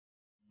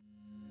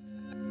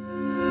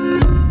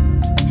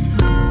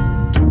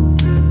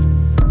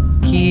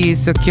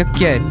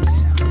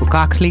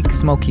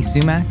Smokii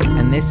Sumac,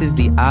 and this is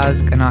the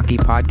ʔasqanaki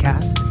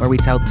podcast, where we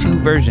tell two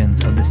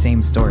versions of the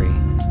same story.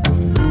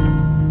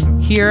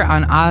 Here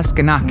on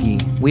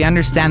ʔasqanaki, we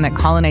understand that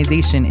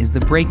colonization is the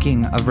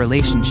breaking of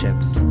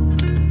relationships.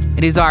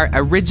 It is our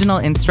original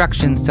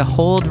instructions to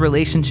hold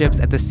relationships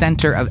at the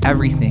center of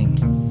everything,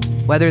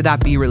 whether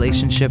that be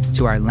relationships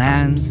to our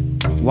lands,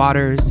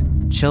 waters,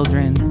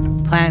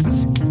 children,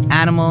 plants,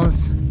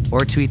 animals,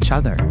 or to each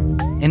other.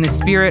 In the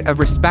spirit of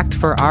respect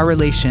for our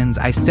relations,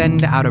 I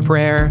send out a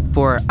prayer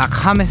for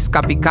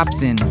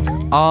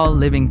ʔasqanaki, all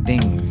living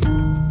things.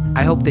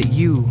 I hope that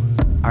you,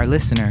 our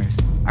listeners,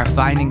 are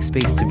finding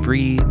space to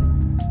breathe,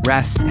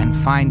 rest, and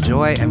find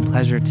joy and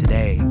pleasure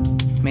today.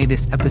 May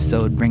this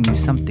episode bring you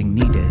something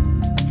needed.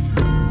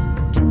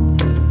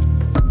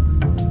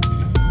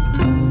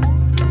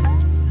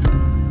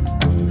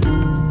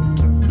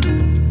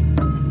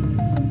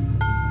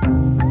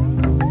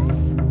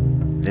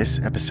 This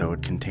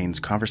episode contains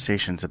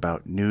conversations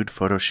about nude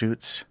photo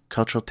shoots,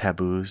 cultural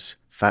taboos,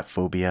 fat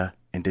phobia,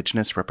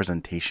 indigenous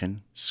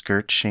representation,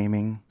 skirt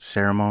shaming,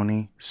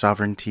 ceremony,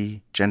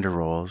 sovereignty, gender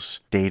roles,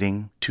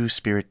 dating,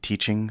 two-spirit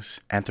teachings,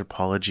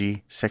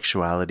 anthropology,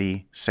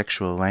 sexuality,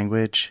 sexual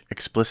language,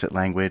 explicit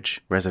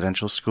language,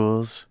 residential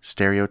schools,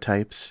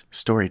 stereotypes,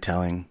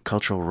 storytelling,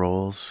 cultural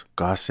roles,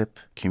 gossip,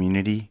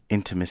 community,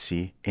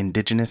 intimacy,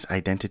 indigenous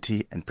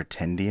identity and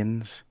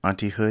pretendians,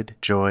 auntyhood,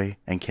 joy,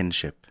 and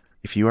kinship.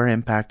 If you are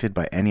impacted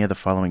by any of the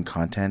following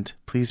content,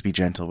 please be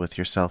gentle with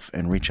yourself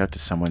and reach out to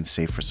someone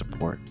safe for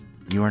support.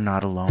 You are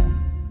not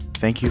alone.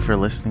 Thank you for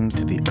listening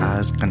to the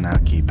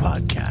ʔasqanaki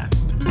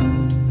podcast.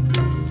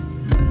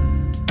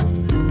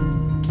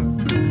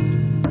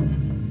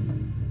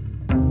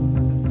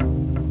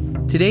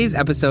 Today's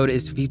episode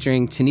is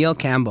featuring Tenille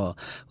Campbell,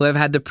 who I've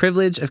had the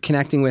privilege of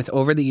connecting with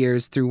over the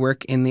years through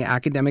work in the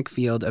academic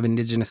field of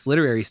Indigenous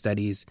literary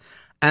studies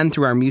and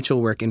through our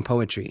mutual work in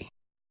poetry.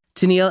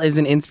 Tenille is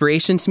an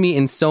inspiration to me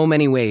in so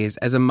many ways,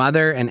 as a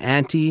mother and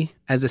auntie,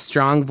 as a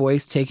strong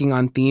voice taking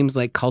on themes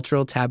like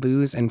cultural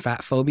taboos and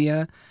fat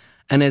phobia,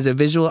 and as a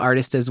visual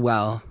artist as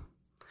well.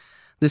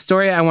 The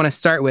story I want to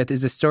start with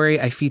is a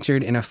story I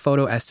featured in a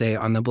photo essay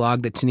on the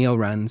blog that Tenille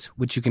runs,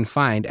 which you can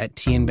find at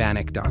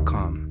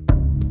tianbannock.com.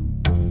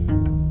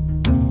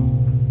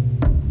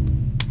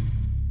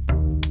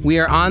 We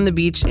are on the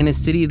beach in a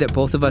city that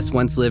both of us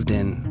once lived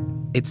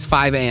in. It's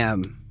 5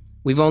 a.m.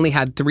 We've only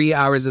had 3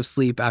 hours of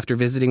sleep after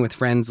visiting with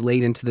friends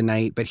late into the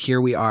night, but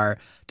here we are,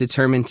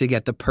 determined to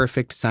get the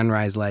perfect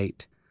sunrise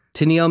light.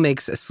 Tenille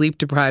makes a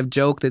sleep-deprived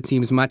joke that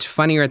seems much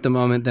funnier at the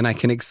moment than I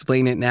can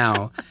explain it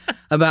now,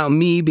 about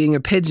me being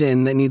a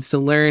pigeon that needs to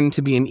learn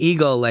to be an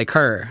eagle like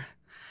her.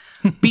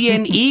 Be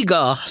an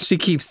eagle, she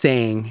keeps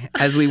saying,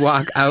 as we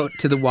walk out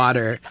to the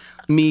water,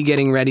 me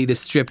getting ready to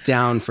strip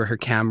down for her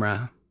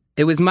camera.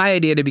 It was my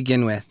idea to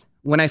begin with.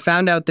 When I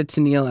found out that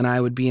Tenille and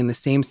I would be in the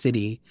same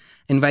city,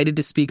 invited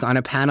to speak on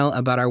a panel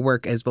about our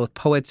work as both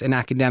poets and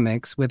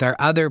academics with our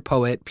other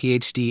poet,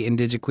 PhD,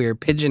 indigiqueer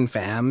pigeon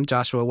fam,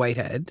 Joshua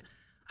Whitehead,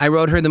 I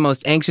wrote her the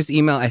most anxious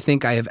email I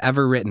think I have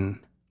ever written.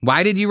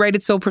 "Why did you write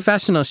it so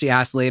professional?" she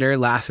asked later,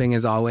 laughing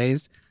as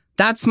always.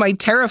 "That's my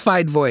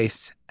terrified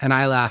voice." And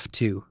I laughed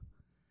too.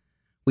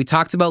 We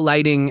talked about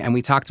lighting and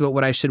we talked about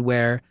what I should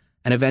wear,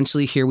 and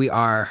eventually here we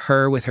are,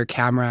 her with her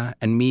camera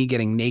and me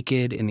getting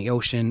naked in the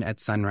ocean at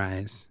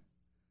sunrise.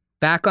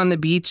 Back on the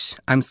beach,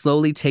 I'm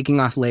slowly taking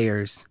off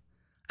layers.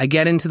 I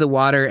get into the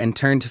water and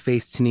turn to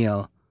face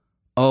Tenille.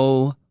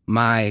 "Oh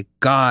my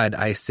God,"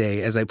 I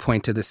say as I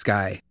point to the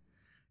sky.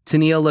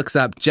 Tenille looks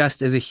up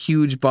just as a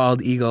huge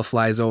bald eagle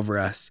flies over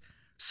us.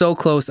 So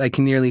close I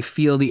can nearly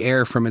feel the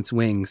air from its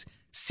wings.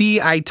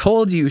 "See, I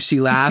told you," she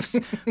laughs.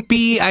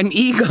 "Be an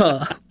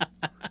eagle."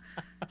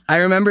 I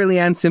remember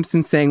Leanne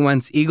Simpson saying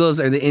once, "Eagles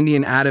are the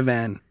Indian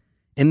Ativan."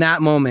 In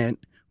that moment,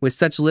 with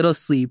such little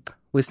sleep,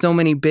 with so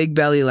many big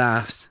belly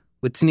laughs,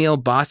 with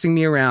Tenille bossing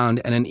me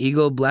around and an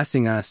eagle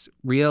blessing us,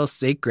 real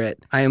sacred,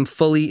 I am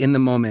fully in the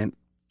moment.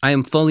 I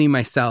am fully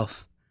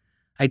myself.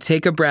 I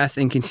take a breath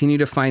and continue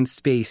to find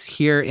space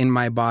here in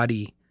my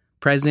body,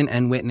 present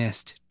and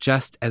witnessed,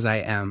 just as I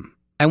am.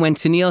 And when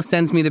Tenille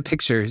sends me the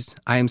pictures,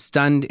 I am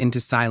stunned into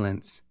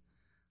silence.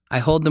 I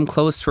hold them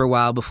close for a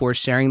while before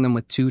sharing them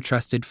with two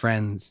trusted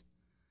friends.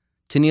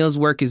 Tenille's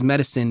work is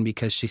medicine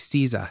because she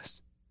sees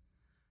us.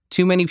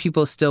 Too many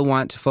people still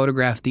want to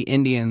photograph the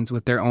Indians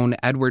with their own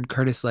Edward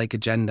Curtis-like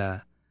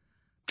agenda,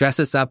 dress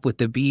us up with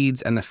the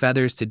beads and the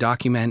feathers to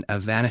document a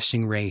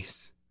vanishing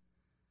race.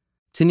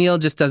 Tenille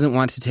just doesn't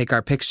want to take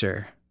our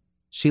picture.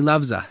 She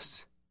loves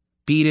us.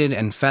 Beaded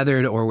and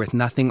feathered or with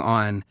nothing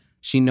on,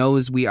 she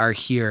knows we are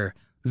here,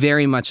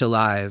 very much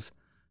alive,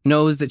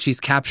 knows that she's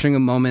capturing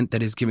a moment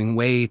that is giving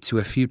way to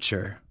a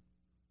future.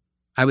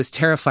 I was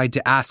terrified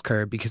to ask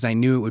her because I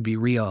knew it would be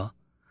real.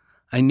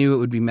 I knew it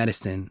would be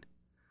medicine.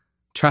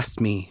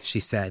 "Trust me," she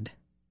said.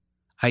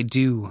 "I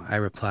do," I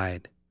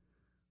replied.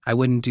 "I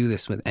wouldn't do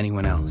this with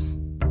anyone else."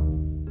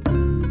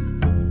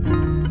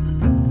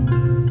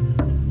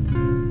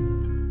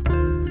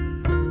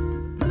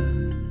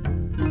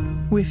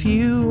 With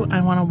you, I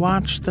want to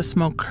watch the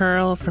smoke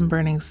curl from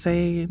burning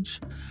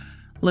sage,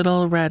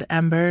 little red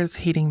embers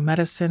heating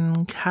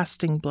medicine,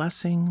 casting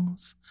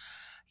blessings.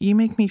 You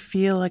make me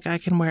feel like I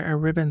can wear a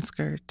ribbon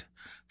skirt,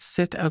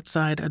 sit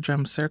outside a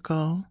drum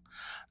circle,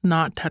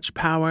 not touch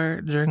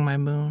power during my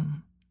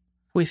moon.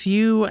 With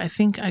you, I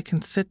think I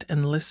can sit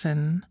and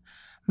listen,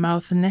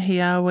 mouth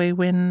nehiawe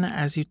win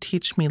as you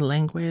teach me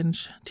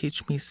language,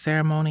 teach me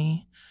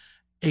ceremony,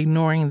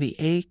 ignoring the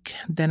ache,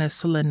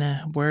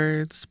 denesulene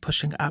words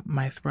pushing up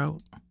my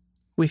throat.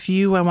 With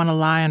you, I want to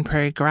lie on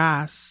prairie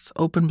grass,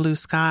 open blue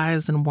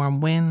skies and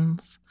warm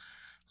winds.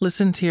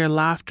 Listen to your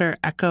laughter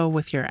echo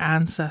with your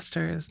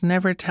ancestors,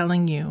 never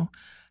telling you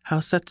how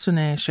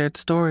Setsune shared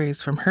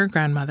stories from her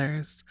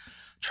grandmothers,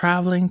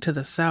 traveling to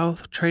the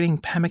south, trading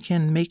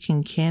pemmican,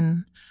 making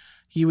kin.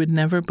 You would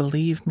never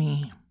believe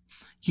me.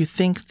 You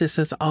think this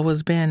has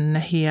always been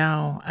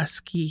Nehiao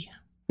Aski.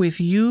 With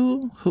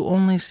you, who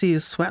only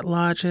sees sweat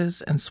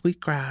lodges and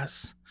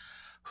sweetgrass,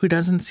 who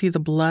doesn't see the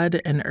blood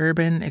and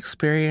urban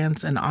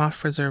experience and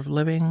off-reserve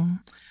living,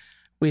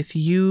 with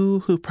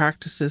you who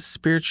practices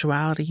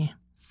spirituality,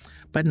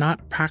 but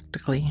not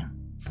practically,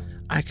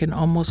 I can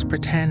almost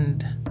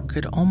pretend,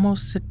 could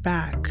almost sit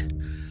back,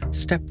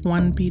 step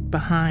one beat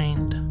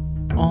behind,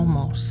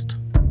 almost.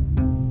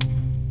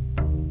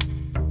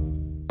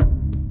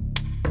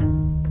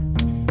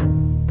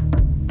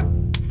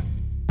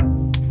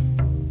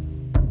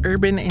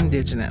 Urban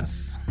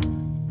Indigenous.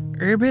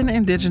 Urban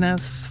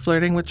Indigenous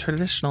flirting with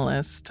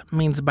traditionalist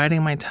means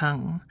biting my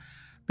tongue,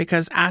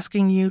 because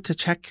asking you to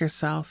check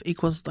yourself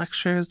equals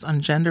lectures on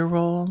gender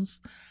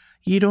roles.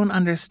 You don't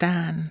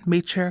understand.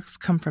 Matriarchs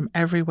come from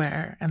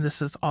everywhere, and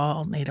this is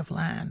all native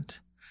land.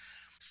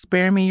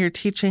 Spare me your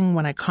teaching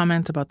when I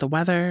comment about the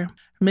weather.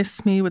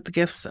 Miss me with the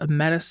gifts of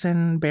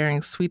medicine,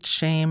 bearing sweet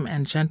shame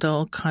and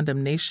gentle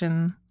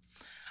condemnation.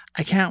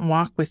 I can't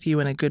walk with you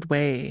in a good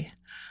way.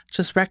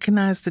 Just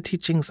recognize the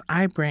teachings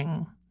I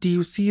bring. Do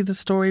you see the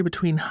story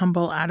between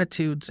humble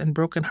attitudes and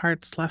broken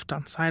hearts left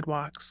on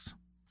sidewalks?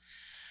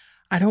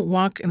 I don't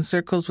walk in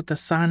circles with the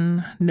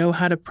sun, know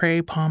how to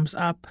pray palms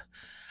up,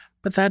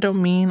 but that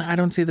don't mean I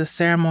don't see the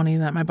ceremony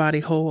that my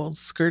body holds,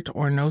 skirt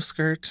or no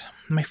skirt.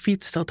 My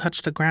feet still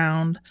touch the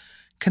ground,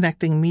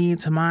 connecting me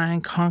to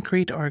mine,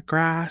 concrete or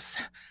grass,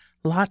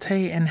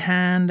 latte in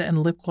hand and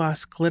lip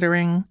gloss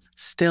glittering,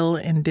 still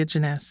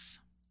indigenous.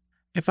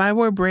 If I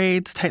wore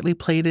braids tightly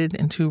plaited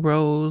in 2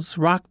 rows,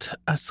 rocked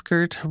a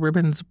skirt,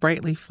 ribbons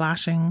brightly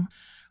flashing,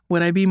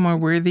 would I be more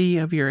worthy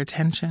of your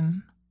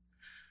attention?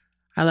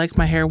 I like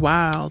my hair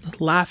wild,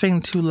 laughing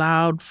too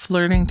loud,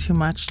 flirting too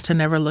much to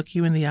never look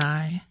you in the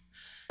eye.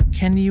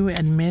 Can you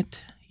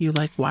admit you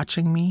like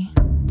watching me?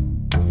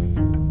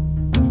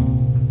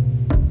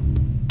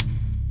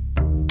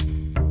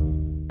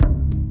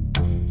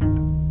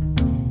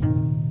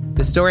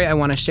 The story I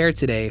want to share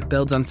today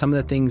builds on some of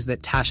the things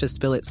that Tasha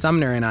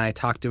Spillett-Sumner and I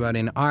talked about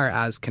in our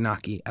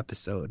ʔasqanaki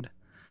episode.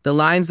 The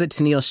lines that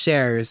Tenille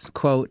shares,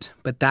 quote,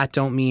 "But that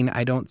don't mean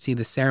I don't see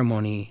the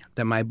ceremony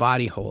that my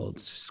body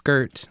holds,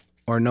 skirt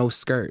or no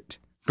skirt,"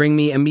 bring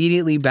me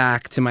immediately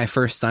back to my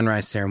first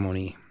sunrise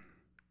ceremony.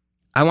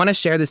 I want to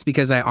share this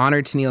because I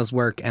honor Tenille's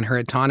work and her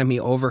autonomy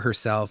over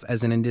herself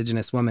as an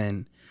Indigenous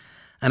woman.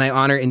 And I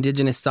honor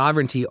Indigenous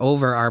sovereignty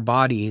over our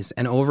bodies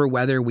and over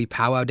whether we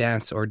powwow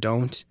dance or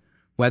don't,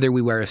 whether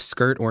we wear a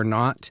skirt or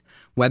not,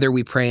 whether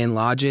we pray in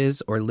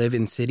lodges or live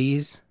in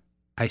cities.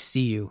 I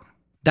see you.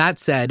 That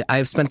said, I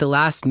have spent the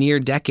last near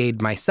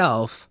decade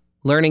myself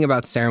learning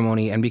about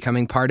ceremony and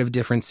becoming part of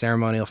different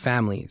ceremonial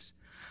families,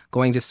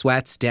 going to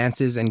sweats,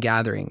 dances, and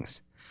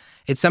gatherings.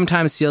 It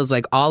sometimes feels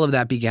like all of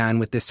that began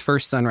with this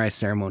first sunrise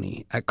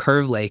ceremony at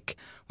Curve Lake,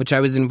 which I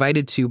was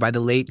invited to by the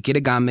late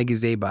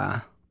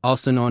ʔasqanaki,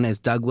 also known as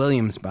Doug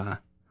Williams Ba.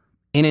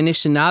 In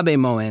Anishinaabe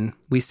Moen,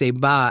 we say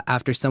Ba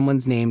after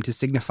someone's name to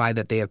signify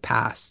that they have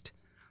passed.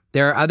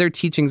 There are other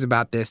teachings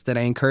about this that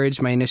I encourage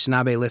my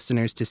Anishinaabe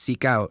listeners to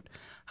seek out,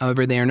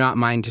 however they are not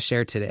mine to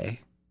share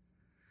today.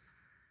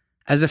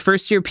 As a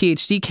first-year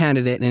PhD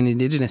candidate in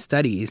Indigenous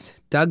Studies,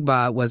 Doug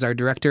Ba was our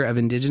Director of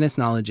Indigenous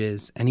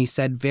Knowledges, and he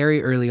said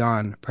very early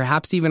on,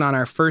 perhaps even on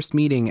our first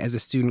meeting as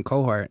a student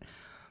cohort,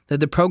 that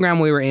the program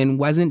we were in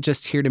wasn't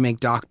just here to make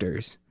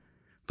doctors,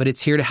 but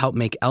it's here to help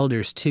make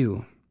elders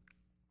too.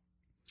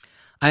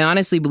 I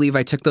honestly believe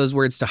I took those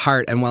words to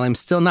heart, and while I'm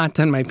still not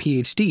done my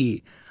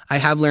PhD, I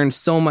have learned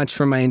so much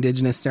from my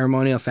Indigenous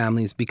ceremonial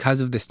families because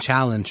of this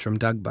challenge from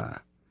Doug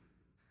Ba.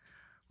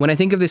 When I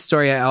think of this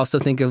story, I also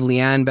think of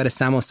Leanne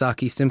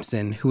Betesamosaki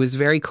Simpson, who was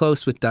very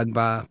close with Doug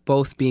Ba,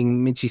 both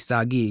being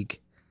Michi-Sagig.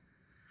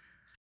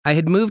 I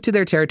had moved to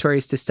their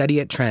territories to study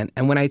at Trent,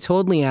 and when I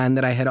told Leanne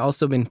that I had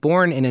also been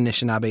born in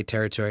Anishinaabe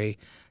territory,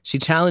 she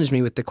challenged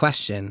me with the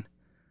question,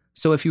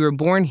 "So if you were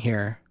born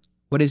here,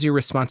 what is your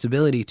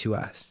responsibility to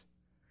us?"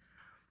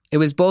 It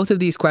was both of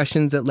these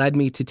questions that led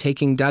me to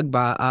taking Doug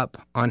Ba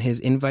up on his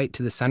invite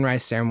to the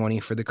sunrise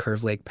ceremony for the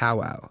Curve Lake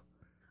powwow.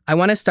 I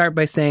want to start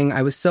by saying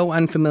I was so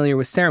unfamiliar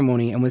with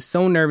ceremony and was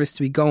so nervous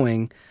to be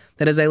going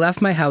that as I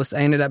left my house,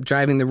 I ended up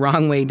driving the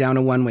wrong way down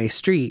a one-way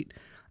street,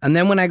 And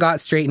then when I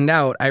got straightened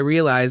out, I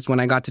realized when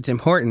I got to Tim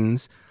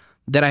Hortons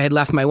that I had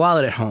left my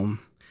wallet at home.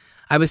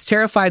 I was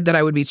terrified that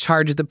I would be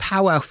charged the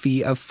powwow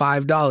fee of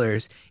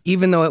 $5,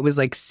 even though it was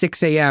like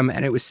 6 a.m.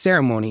 and it was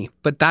ceremony.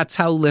 But that's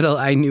how little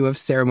I knew of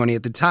ceremony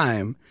at the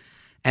time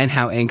and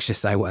how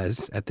anxious I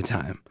was at the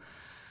time.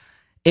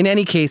 In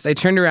any case, I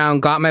turned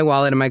around, got my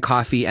wallet and my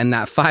coffee and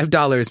that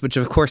 $5, which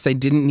of course I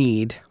didn't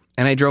need,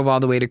 and I drove all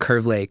the way to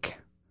Curve Lake.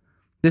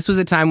 This was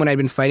a time when I'd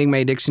been fighting my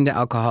addiction to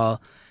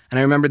alcohol, and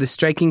I remember the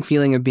striking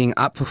feeling of being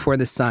up before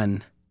the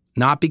sun,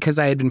 not because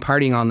I had been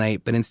partying all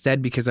night, but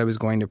instead because I was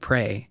going to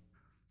pray.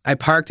 I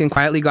parked and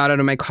quietly got out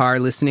of my car,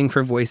 listening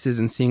for voices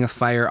and seeing a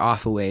fire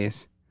off a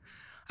ways.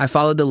 I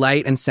followed the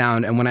light and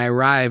sound, and when I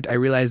arrived, I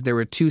realized there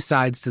were two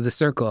sides to the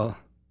circle,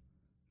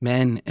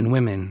 men and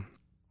women.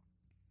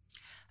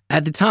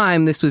 At the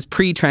time, this was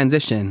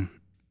pre-transition.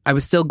 I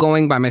was still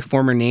going by my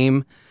former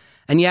name,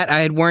 and yet I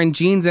had worn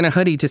jeans and a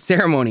hoodie to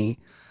ceremony.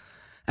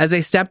 As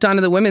I stepped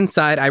onto the women's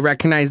side, I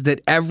recognized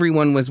that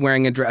everyone was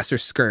wearing a dress or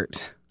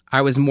skirt.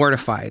 I was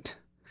mortified.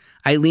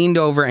 I leaned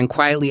over and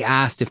quietly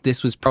asked if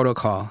this was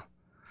protocol.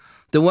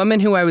 The woman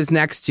who I was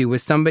next to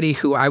was somebody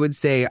who I would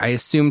say I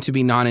assumed to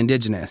be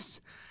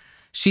non-Indigenous.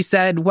 She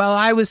said, well,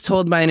 I was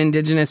told by an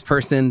Indigenous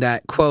person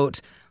that,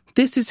 quote,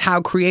 this is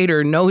how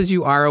Creator knows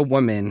you are a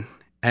woman,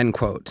 end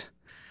quote.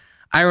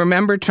 I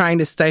remember trying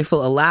to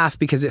stifle a laugh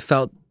because it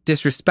felt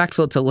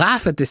disrespectful to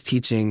laugh at this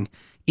teaching,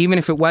 even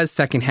if it was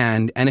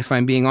secondhand, and if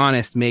I'm being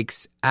honest,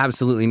 makes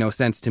absolutely no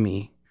sense to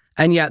me.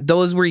 And yet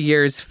those were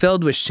years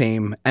filled with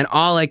shame, and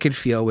all I could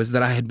feel was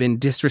that I had been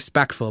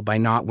disrespectful by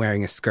not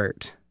wearing a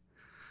skirt.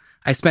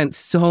 I spent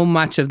so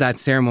much of that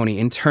ceremony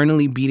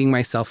internally beating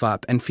myself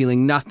up and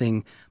feeling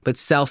nothing but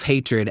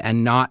self-hatred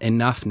and not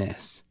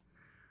enoughness.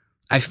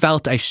 I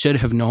felt I should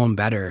have known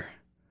better.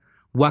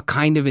 What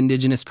kind of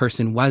Indigenous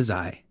person was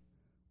I?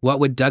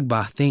 What would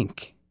Dagba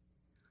think?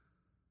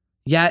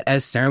 Yet,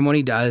 as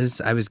ceremony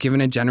does, I was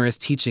given a generous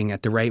teaching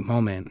at the right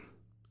moment.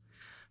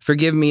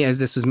 Forgive me, as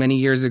this was many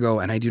years ago,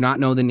 and I do not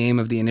know the name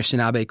of the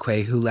Anishinaabe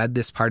Kwe who led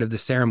this part of the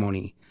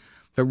ceremony.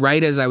 But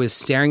right as I was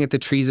staring at the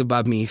trees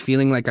above me,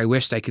 feeling like I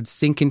wished I could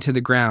sink into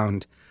the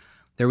ground,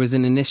 there was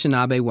an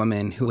Anishinaabe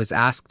woman who was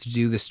asked to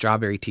do the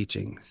strawberry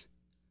teachings.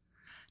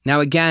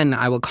 Now again,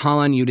 I will call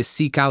on you to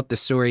seek out the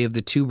story of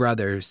the two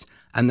brothers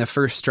and the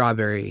first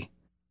strawberry.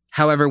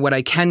 However, what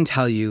I can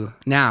tell you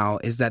now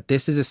is that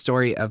this is a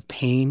story of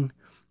pain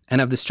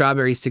and of the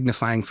strawberry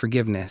signifying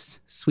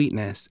forgiveness,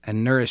 sweetness,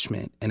 and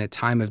nourishment in a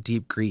time of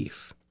deep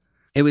grief.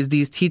 It was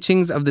these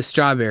teachings of the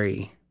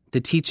strawberry, the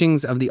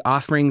teachings of the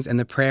offerings and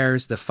the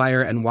prayers, the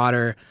fire and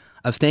water,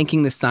 of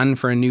thanking the sun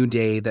for a new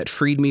day that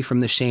freed me from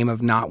the shame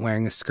of not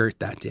wearing a skirt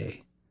that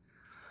day.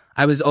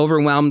 I was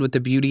overwhelmed with the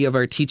beauty of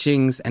our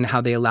teachings and how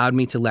they allowed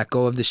me to let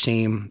go of the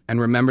shame and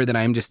remember that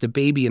I am just a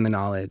baby in the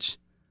knowledge.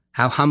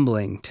 How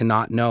humbling to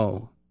not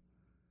know.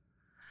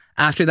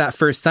 After that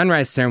first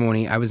sunrise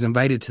ceremony, I was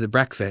invited to the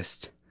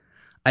breakfast.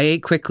 I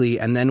ate quickly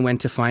and then went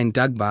to find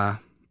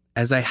Dagba,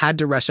 as I had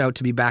to rush out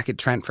to be back at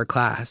Trent for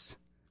class.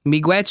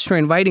 Miigwech for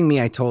inviting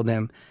me, I told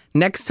him.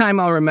 Next time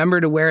I'll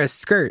remember to wear a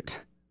skirt.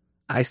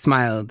 I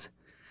smiled.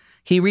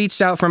 He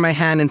reached out for my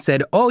hand and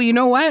said, oh, you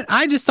know what?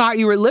 I just thought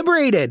you were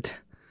liberated.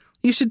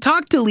 You should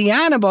talk to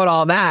Leanne about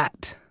all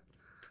that.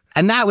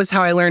 And that was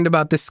how I learned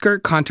about the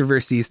skirt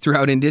controversies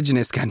throughout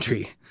Indigenous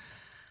country.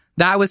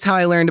 That was how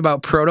I learned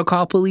about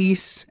protocol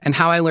police and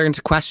how I learned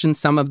to question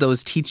some of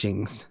those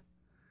teachings.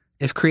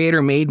 If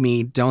Creator made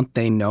me, don't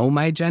they know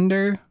my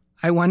gender?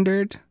 I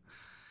wondered.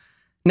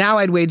 Now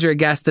I'd wager a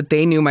guess that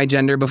they knew my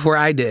gender before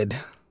I did,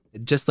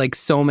 just like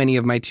so many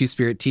of my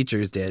Two-Spirit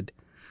teachers did.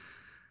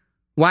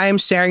 Why I'm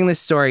sharing this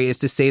story is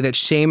to say that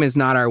shame is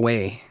not our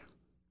way.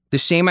 The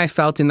shame I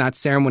felt in that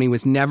ceremony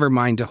was never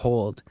mine to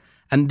hold,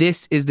 and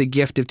this is the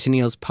gift of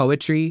Tenille's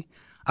poetry,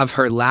 of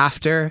her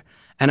laughter,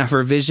 and of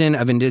her vision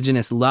of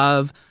Indigenous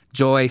love,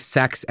 joy,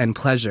 sex, and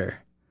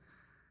pleasure.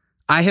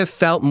 I have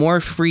felt more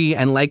free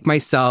and like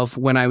myself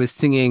when I was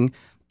singing,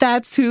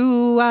 That's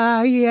Who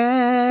I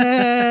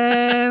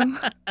Am,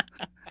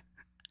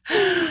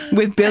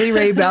 with Billy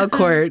Ray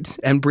Belcourt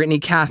and Brittany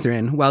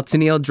Catherine, while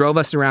Tenille drove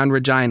us around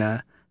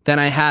Regina, than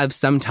I have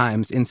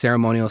sometimes in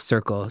ceremonial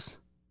circles.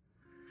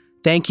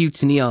 Thank you,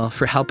 Tenille,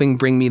 for helping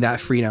bring me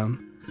that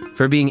freedom,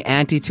 for being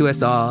auntie to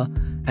us all,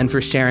 and for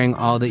sharing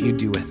all that you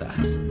do with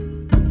us.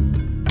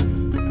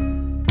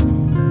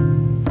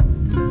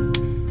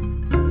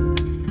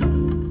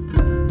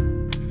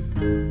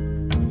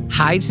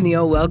 Hi,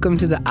 Tenille. Welcome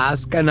to the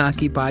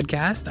ʔasqanaki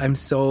podcast. I'm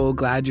so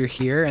glad you're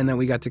here and that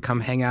we got to come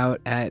hang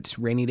out at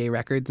Rainy Day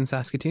Records in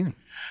Saskatoon.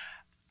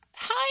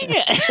 Hi.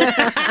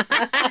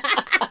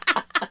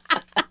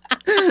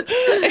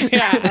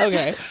 Yeah,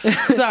 okay.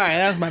 Sorry,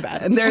 that was my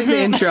bad. And there's the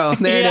intro.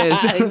 There it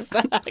is.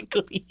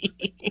 Exactly.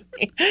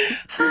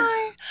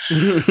 Hi.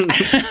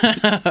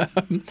 I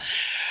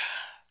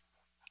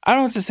don't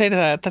know what to say to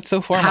that. That's so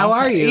formal. How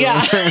are you?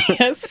 Yeah,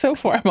 it's so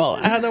formal.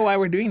 I don't know why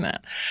we're doing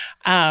that.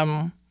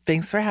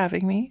 Thanks for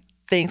having me.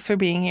 Thanks for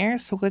being here.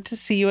 So good to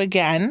see you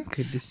again.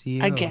 Good to see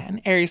you.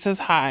 Again. Ari says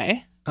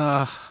hi.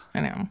 I I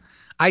know.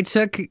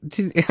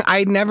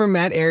 I'd never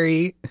met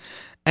Ari,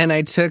 and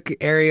I took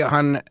Ari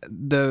on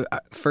the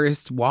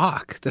first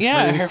walk.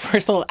 Her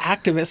first little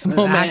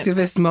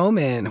activist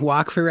moment.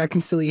 Walk for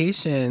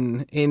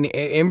reconciliation in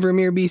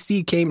Invermere,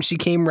 BC. She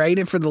came right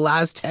in for the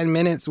last 10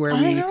 minutes where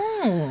we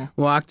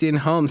walked in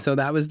home. So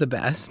that was the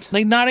best.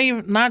 Like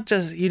not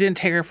just you didn't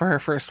take her for her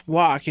first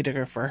walk. You took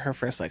her for her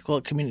first like little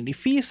community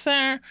feast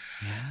there.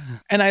 Yeah.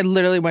 And I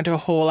literally went to a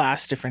whole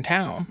ass different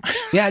town.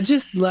 Yeah,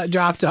 just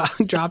dropped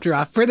her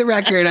off. For the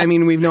record, I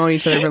mean, we've known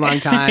each other for a long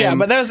time. Yeah,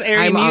 but that was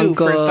Ari and you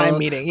first time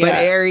meeting. Yeah.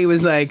 But Ari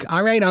was like,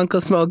 all right,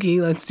 Uncle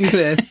Smokii, let's do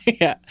this.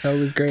 Yeah. So it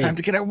was great. Time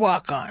to get our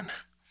walk on.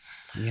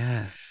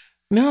 Yeah.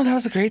 No, that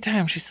was a great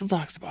time. She still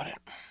talks about it.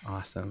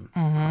 Awesome.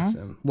 Mm-hmm.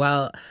 Awesome.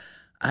 Well,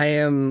 I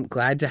am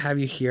glad to have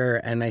you here.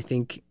 And I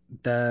think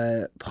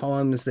the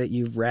poems that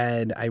you've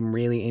read, I'm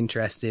really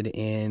interested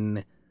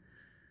in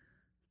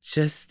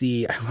just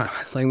I'm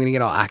going to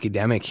get all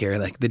academic here,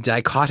 like the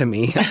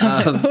dichotomy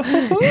of,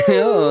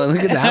 oh,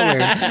 look at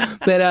that word.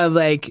 But of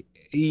like,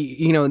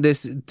 you know,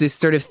 this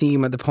sort of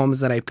theme of the poems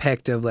that I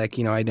picked of like,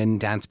 you know, I didn't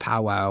dance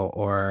powwow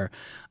or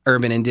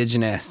urban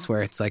indigenous,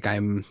 where it's like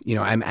I'm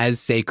as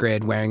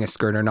sacred wearing a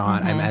skirt or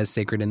not. Mm-hmm. I'm as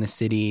sacred in the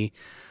city.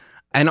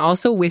 And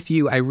also with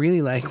you, I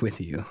really like with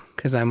you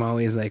because I'm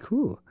always like,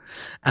 ooh.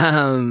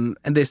 And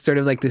this sort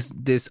of like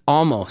this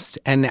almost.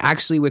 And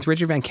actually with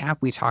Richard Van Camp,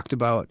 we talked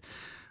about,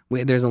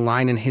 there's a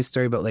line in his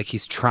story about like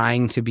he's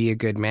trying to be a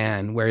good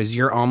man, whereas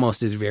your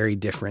almost is very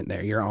different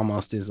there. Your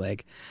almost is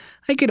like,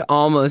 I could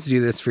almost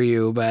do this for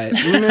you, but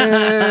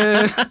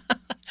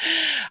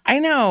I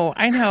know.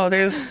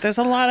 There's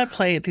a lot of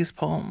play at these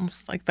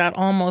poems, like that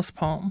almost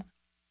poem.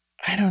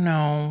 I don't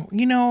know.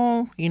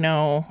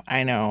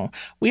 I know.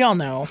 We all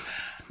know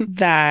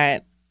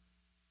that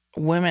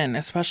women,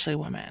 especially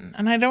women,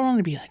 and I don't want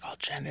to be like all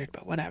gendered,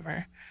 but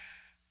whatever.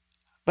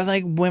 But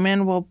like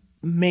women will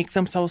make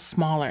themselves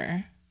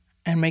smaller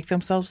and make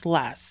themselves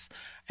less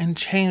and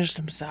change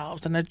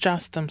themselves and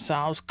adjust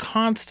themselves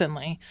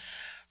constantly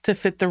to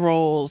fit the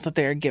roles that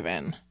they are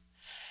given.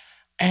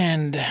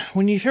 And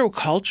when you throw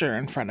culture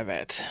in front of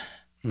it,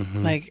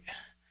 mm-hmm. like,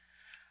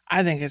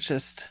 I think it's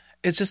just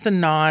a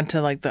nod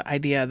to like the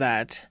idea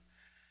that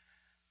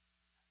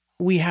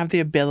we have the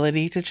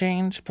ability to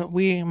change, but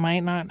we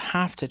might not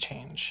have to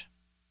change.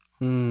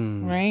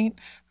 Right?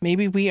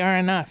 Maybe we are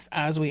enough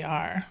as we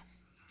are.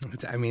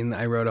 I mean,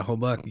 I wrote a whole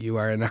book. You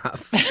are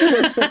enough.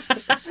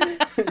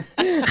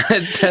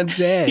 That's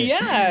it.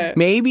 Yeah.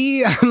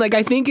 Maybe.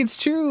 I think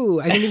it's true.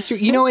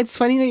 You know, it's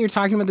funny that you're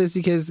talking about this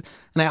because,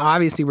 and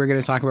obviously we're going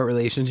to talk about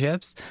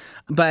relationships,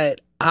 but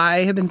I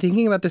have been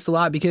thinking about this a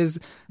lot because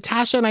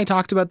Tasha and I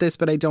talked about this,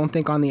 but I don't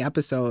think on the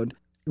episode.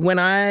 When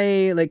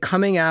I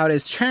coming out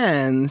as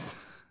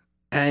trans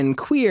and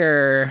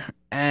queer,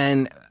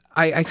 and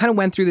I kind of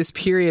went through this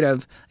period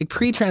of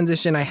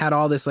pre-transition. I had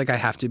all this I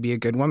have to be a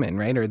good woman,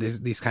 right? Or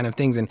these kind of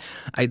things. And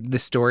the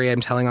story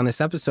I'm telling on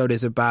this episode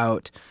is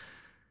about,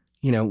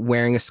 you know,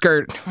 wearing a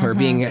skirt or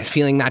mm-hmm.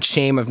 feeling that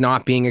shame of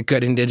not being a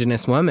good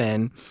Indigenous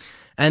woman.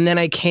 And then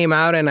I came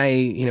out and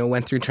I,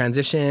 went through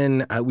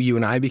transition. You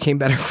and I became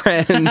better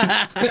friends.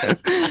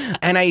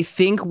 And I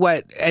think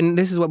and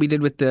this is what we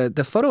did with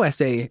the photo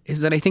essay,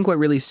 is that I think what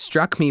really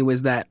struck me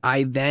was that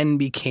I then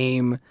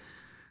became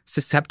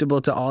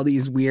susceptible to all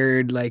these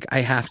weird, I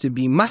have to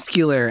be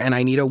muscular and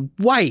I need a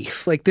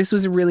wife. This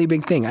was a really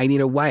big thing. I need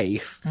a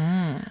wife.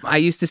 I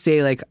used to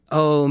say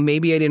oh,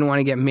 maybe I didn't want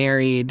to get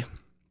married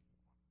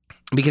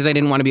because I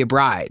didn't want to be a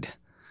bride.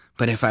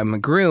 But if I'm a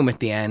groom at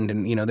the end,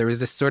 and, there was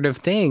this sort of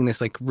thing,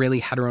 this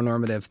really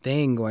heteronormative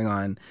thing going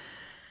on.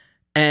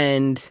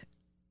 And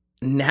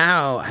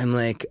now I'm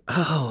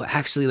oh,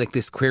 actually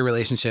this queer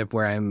relationship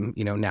where I'm,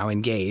 now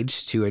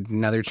engaged to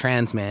another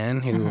trans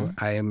man who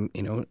I am,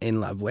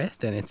 in love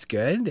with, and it's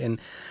good.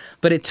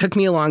 But it took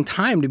me a long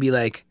time to be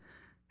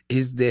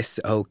is this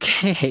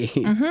okay?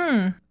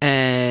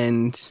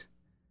 And,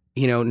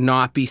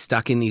 not be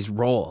stuck in these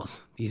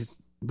roles, these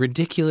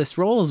ridiculous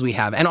roles we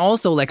have. And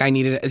also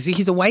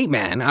he's a white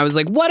man. I was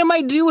what am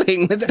I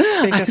doing?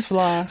 Biggest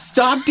flaw.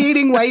 Stop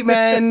dating white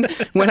men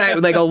when I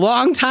a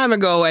long time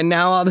ago, and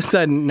now all of a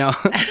sudden no.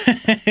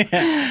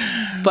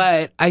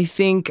 But I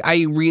think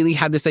I really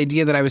had this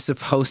idea that I was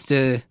supposed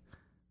to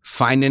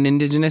find an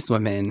Indigenous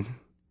woman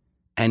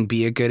and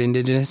be a good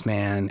Indigenous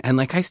man.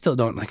 And I still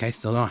don't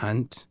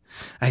hunt.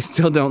 I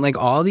still don't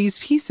all these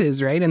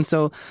pieces, right? And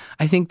so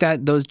I think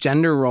that those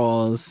gender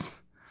roles,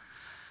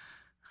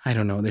 I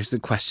don't know. There's a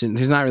question.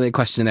 There's not really a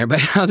question there, but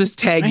I'll just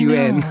tag you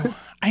in.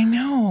 I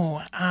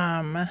know.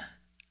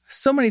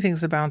 So many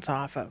things to bounce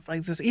off of.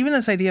 Even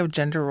this idea of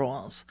gender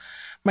roles.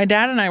 My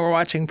dad and I were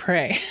watching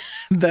Prey.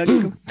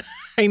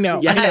 I know.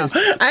 Yes.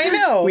 I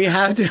know. We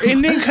have to.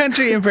 Indian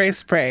country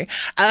embraced Prey.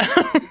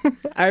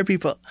 Our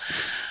people.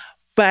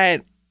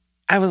 But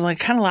I was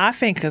kind of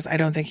laughing because I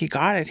don't think he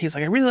got it. He's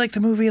I really liked the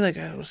movie.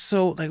 It was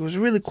so, it was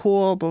really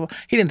cool. But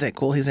he didn't say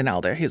cool. He's an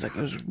elder. He's it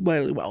was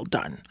really well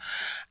done.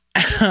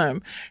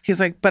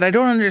 He's but I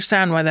don't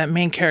understand why that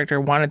main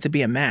character wanted to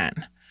be a man.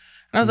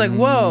 And I was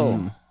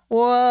whoa,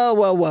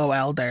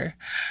 elder.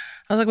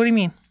 I was what do you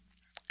mean?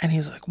 And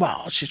he's like,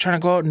 well, she's trying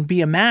to go out and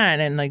be a man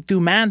and like do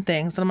man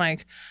things. And I'm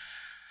like,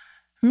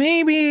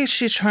 maybe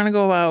she's trying to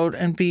go out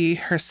and be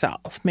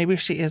herself. Maybe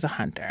she is a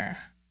hunter.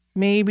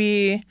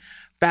 Maybe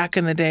back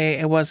in the day,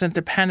 it wasn't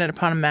dependent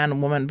upon a man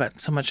and woman, but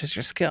so much as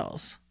your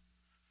skills.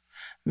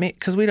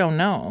 Because we don't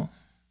know.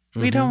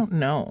 We don't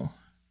know.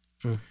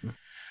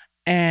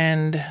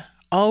 And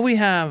all we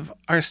have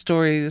are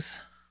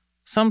stories,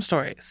 some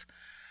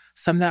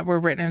that were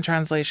written in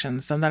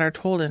translation, some that are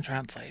told in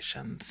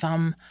translation,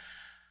 some,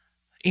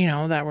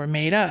 that were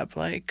made up,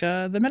 like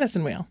the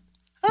medicine wheel.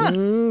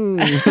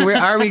 Where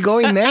are we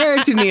going there,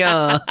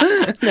 Tenille?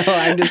 No,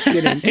 I'm just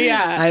kidding.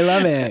 Yeah. I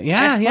love it.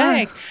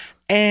 Yeah.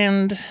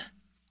 And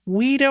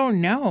we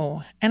don't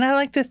know. And I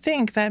like to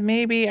think that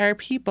maybe our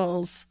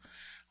peoples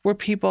were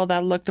people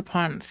that looked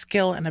upon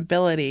skill and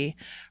ability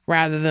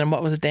rather than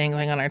what was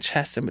dangling on our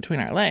chest and between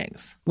our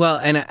legs. Well,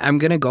 and I'm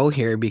going to go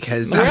here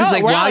because I was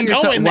like, while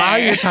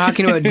you're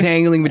talking about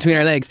dangling between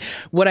our legs,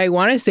 what I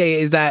want to say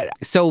is that,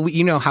 so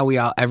you know how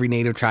every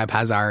native tribe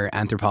has our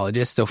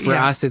anthropologist. So for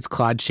us, it's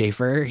Claude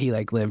Schaefer. He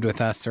lived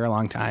with us for a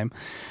long time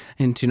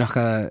in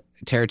Tunaqa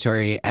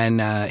territory.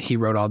 And he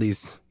wrote all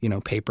these,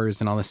 papers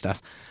and all this stuff.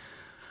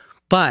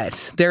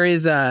 But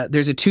there's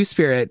a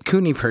two-spirit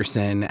Kootenai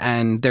person,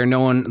 and they're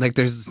known,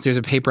 there's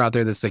a paper out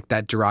there that's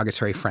that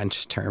derogatory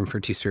French term for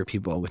two-spirit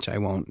people, which I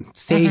won't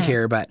say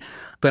here, but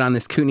on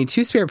this Kootenai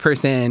two-spirit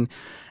person,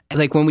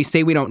 when we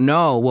say we don't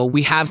know, well,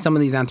 we have some of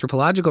these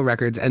anthropological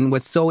records, and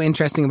what's so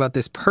interesting about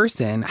this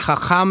person,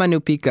 Chachama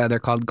Nupika, they're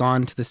called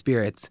Gone to the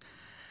Spirits,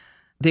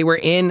 they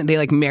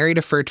married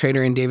a fur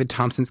trader in David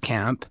Thompson's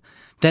camp,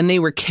 then they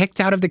were kicked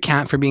out of the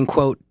camp for being,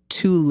 quote,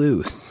 too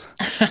loose.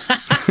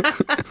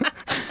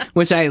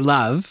 Which I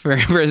love for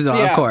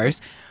of course.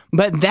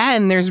 But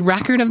then there's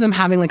record of them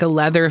having a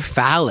leather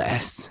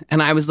phallus.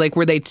 And I was like,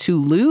 were they too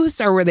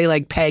loose or were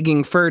they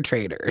pegging fur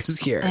traders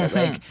here?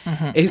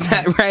 Is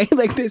that right?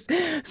 This.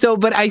 So,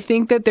 but I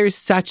think that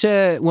there's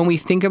when we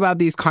think about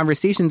these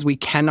conversations, we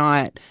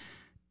cannot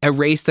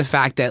erase the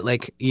fact that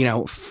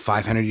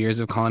 500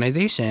 years of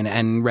colonization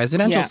and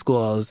residential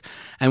schools.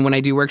 And when I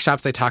do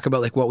workshops, I talk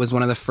about what was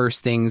one of the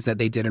first things that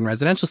they did in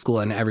residential school.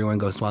 And everyone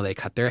goes, well, they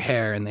cut their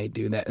hair and they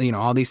do that,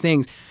 all these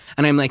things.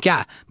 And I'm like,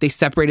 yeah, they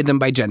separated them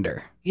by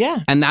gender. Yeah.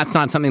 And that's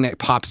not something that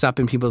pops up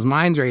in people's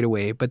minds right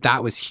away, but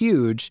that was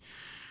huge.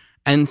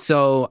 And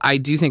so I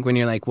do think when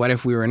you're what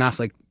if we were enough?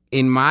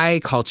 In my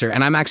culture,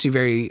 and I'm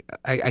actually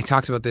I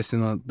talked about this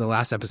in the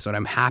last episode,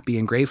 I'm happy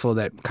and grateful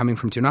that coming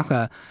from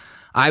Tunaqa,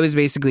 I was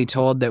basically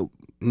told that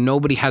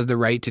nobody has the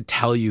right to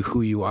tell you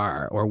who you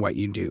are or what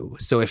you do.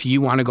 So if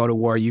you want to go to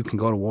war, you can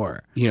go to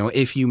war.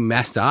 If you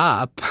mess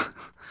up,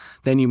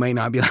 then you might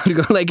not be allowed to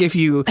go. If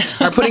you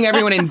are putting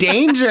everyone in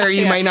danger,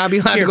 you might not be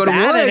allowed to go to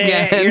war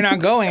again. You're not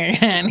going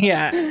again.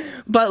 Yeah.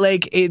 But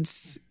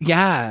it's,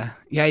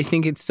 I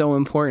think it's so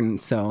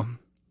important. So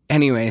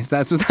anyways,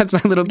 that's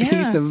my little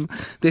piece of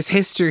this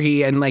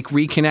history and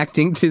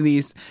reconnecting to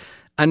these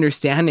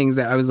understandings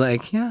that I was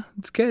yeah,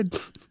 it's good.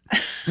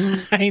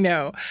 I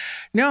know.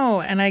 No,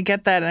 and I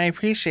get that and I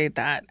appreciate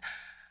that.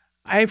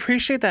 I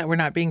appreciate that we're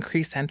not being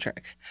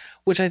Cree-centric,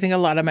 which I think a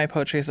lot of my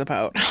poetry is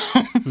about.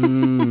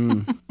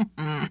 The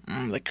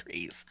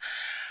Crees.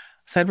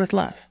 Said with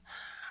love.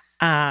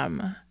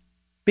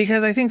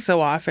 Because I think so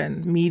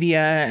often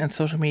media and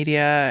social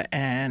media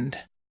and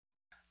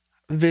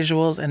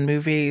visuals and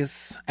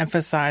movies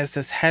emphasize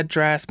this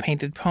headdress,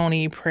 painted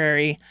pony,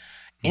 prairie,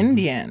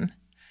 Indian.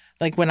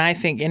 When I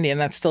think Indian,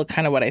 that's still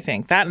kind of what I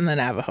think. That and the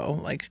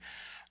Navajo,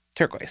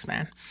 turquoise,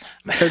 man.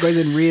 Turquoise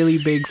and really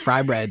big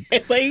fry bread.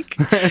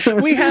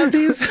 We have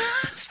these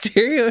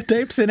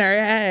stereotypes in our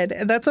head,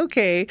 and that's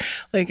okay.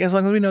 As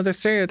long as we know they're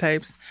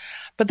stereotypes.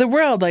 But the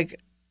world,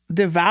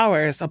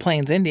 devours a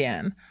Plains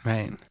Indian.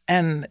 Right.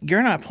 And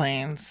you're not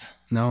Plains.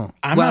 No.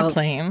 I'm not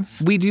Plains.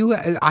 We do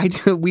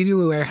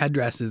wear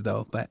headdresses,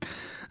 though, but...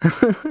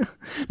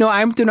 No,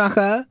 I'm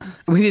Tunaqa.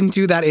 We didn't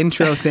do that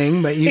intro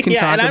thing, but you can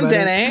talk about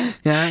it. Dene.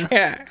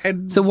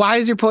 Yeah. So why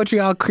is your poetry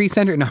all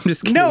Cree-centric? No, I'm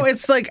just kidding. No,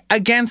 it's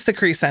against the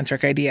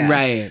Cree-centric idea.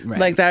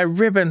 Right. That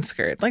ribbon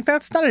skirt.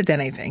 That's not a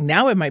Dene thing.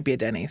 Now it might be a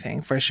Dene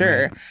thing, for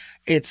sure. Right.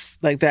 It's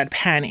that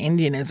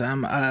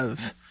pan-Indianism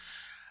of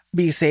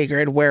be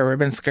sacred, wear a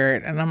ribbon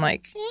skirt. And I'm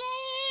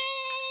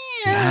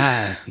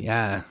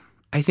yeah.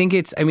 I think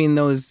it's,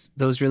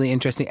 those really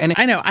interesting. And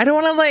I know. I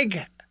don't want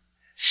to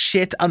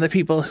shit on the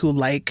people who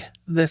like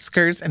the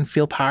skirts and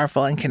feel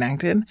powerful and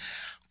connected.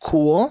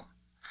 Cool.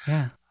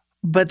 Yeah.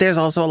 But there's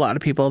also a lot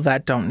of people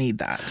that don't need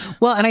that.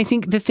 Well, and I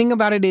think the thing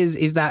about it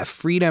is that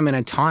freedom and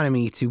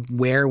autonomy to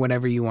wear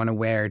whatever you want to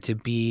wear, to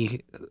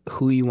be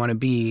who you want to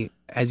be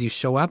as you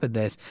show up at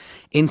this,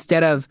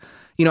 instead of,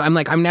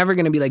 I'm never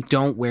going to be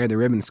don't wear the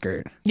ribbon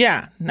skirt.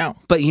 Yeah, no.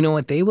 But you know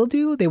what they will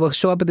do? They will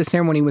show up at the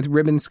ceremony with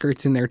ribbon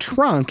skirts in their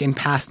trunk and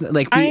pass, do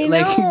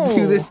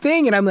this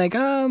thing. And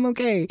I'm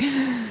okay.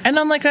 And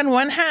I'm on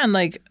one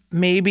hand,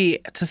 maybe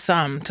to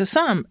some,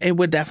 it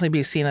would definitely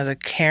be seen as a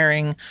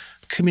caring,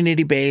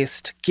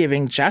 community-based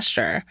giving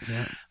gesture.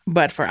 Yeah.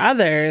 But for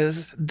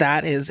others,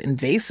 that is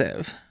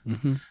invasive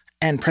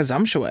and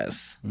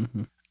presumptuous.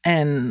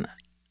 And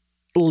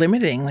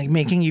limiting, like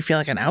making you feel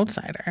like an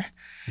outsider.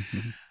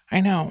 I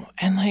know.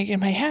 And like in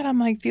my head, I'm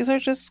like, these are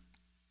just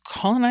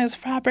colonized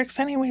fabrics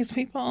anyways,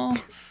 people.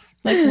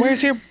 Like,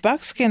 where's your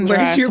buckskin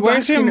dress?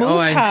 Where's your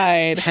moose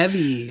hide?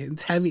 Heavy.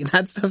 It's heavy.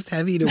 That stuff's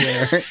heavy to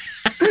wear.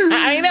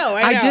 I know.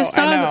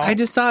 I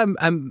just saw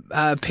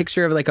a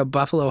picture of like a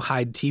buffalo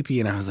hide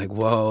teepee, and I was like,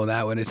 "Whoa,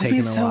 that would have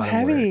taken a lot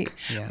of work."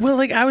 Yeah. Well,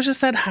 like I was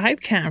just at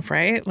hide camp,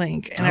 right?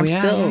 Like, and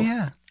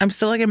I'm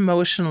still like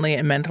emotionally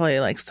and mentally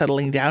like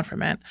settling down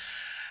from it.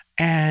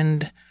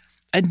 And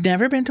I'd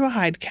never been to a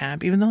hide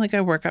camp, even though like I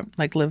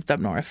lived up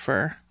north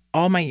for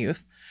all my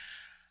youth.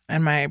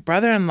 And my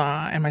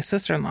brother-in-law and my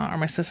sister-in-law, or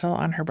my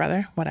sister-in-law and her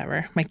brother,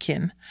 whatever, my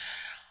kin,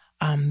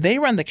 they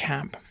run the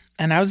camp.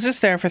 And I was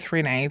just there for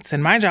 3 nights.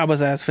 And my job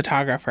was as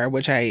photographer,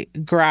 which I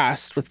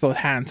grasped with both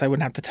hands. So I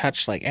wouldn't have to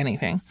touch like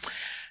anything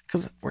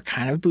because we're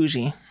kind of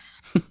bougie.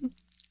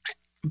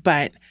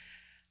 But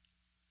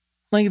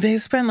like they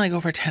spend like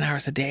over 10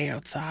 hours a day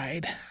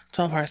outside,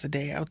 12 hours a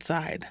day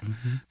outside,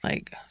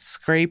 like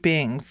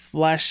scraping,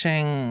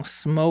 flushing,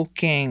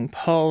 smoking,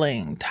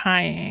 pulling,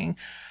 tying.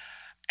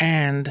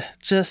 And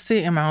just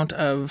the amount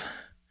of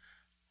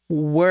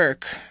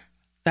work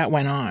that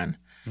went on.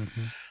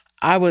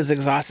 I was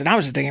exhausted. I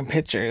was just taking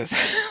pictures.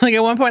 Like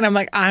at one point, I'm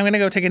like, I'm going to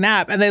go take a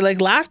nap. And they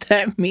like laughed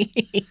at me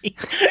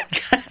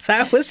because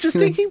I was just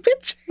taking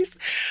pictures.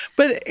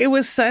 But it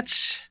was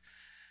such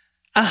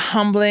a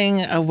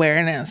humbling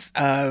awareness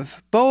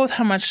of both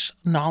how much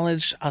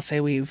knowledge I'll say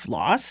we've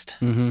lost,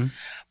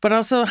 but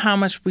also how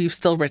much we've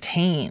still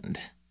retained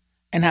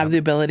and have the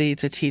ability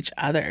to teach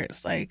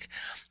others. Like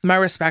my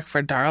respect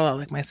for Darla,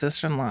 like my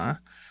sister-in-law,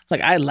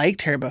 like I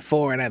liked her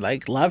before and I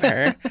like love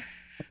her,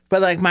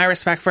 but like my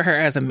respect for her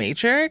as a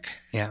matriarch,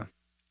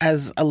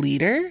 as a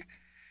leader,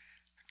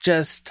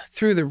 just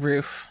through the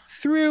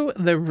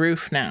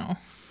roof now.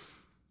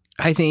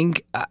 I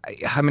think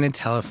I'm going to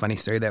tell a funny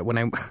story that when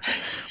I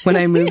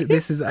moved,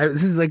 this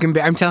is like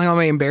I'm telling all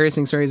my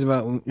embarrassing stories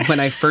about when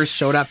I first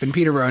showed up in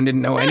Peterborough and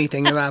didn't know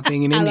anything about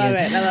being an Indian.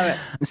 I love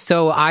it.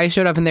 So I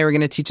showed up and they were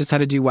going to teach us how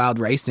to do wild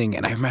ricing,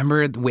 and I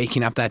remember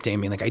waking up that day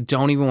and being like, I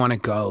don't even want to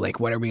go. Like,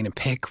 what are we going to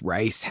pick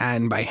rice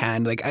hand by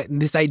hand? Like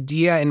this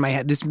idea in my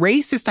head, this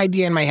racist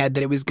idea in my head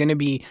that it was going to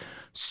be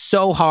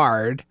so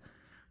hard,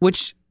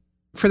 which.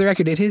 For the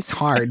record, it is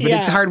hard, but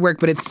it's hard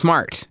work, but it's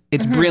smart.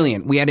 It's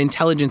brilliant. We had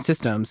intelligent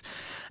systems.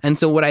 And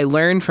so what I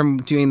learned from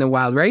doing the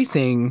wild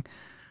racing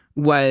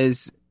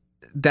was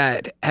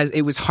that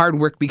it was hard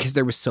work because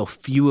there was so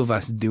few of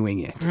us doing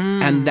it.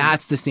 And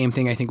that's the same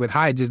thing I think with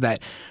hides, is that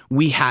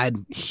we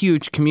had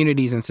huge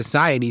communities and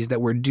societies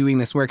that were doing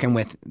this work, and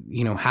with,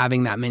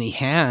 having that many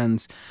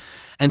hands.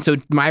 And so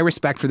my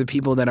respect for the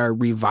people that are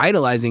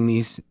revitalizing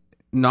these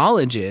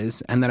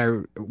knowledges and that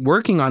are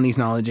working on these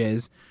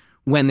knowledges,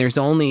 when there's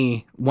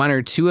only 1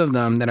 or 2 of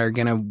them that are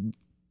going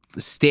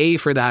to stay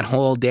for that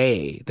whole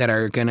day, that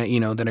are going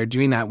to, that are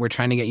doing that, we're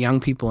trying to get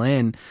young people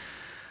in.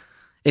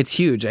 It's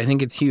huge. I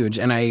think it's huge.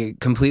 And I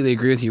completely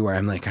agree with you where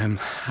I'm like,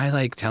 I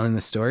like telling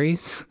the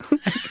stories.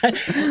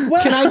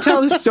 Can I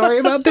tell the story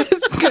about this?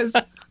 Because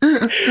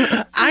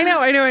I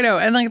know.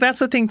 And like, that's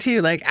the thing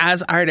too. Like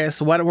as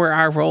artists, what were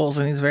our roles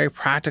in these very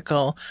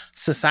practical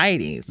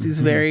societies, these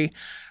very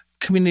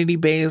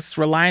community-based,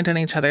 reliant on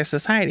each other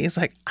societies?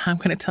 Like, I'm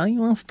going to tell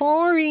you a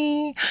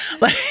story.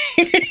 Like,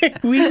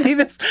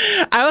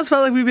 I always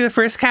felt like we'd be the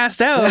first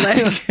cast out.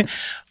 Like,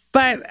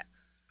 but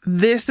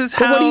this is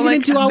how. But what are you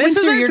going to do all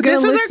winter? You're going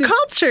to listen. This is our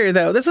culture,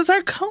 though. This is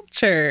our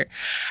culture,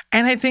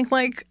 and I think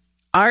like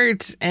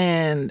art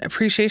and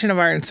appreciation of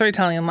art and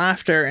storytelling and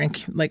laughter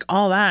and like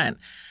all that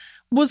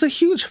was a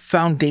huge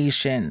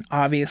foundation,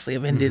 obviously,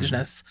 of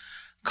Indigenous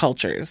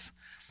cultures.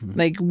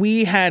 Like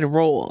we had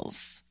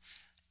roles.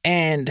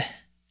 And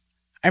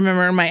I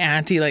remember my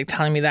auntie like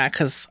telling me that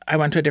because I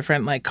went to a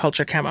different like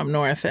culture camp up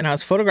north and I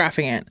was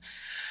photographing it.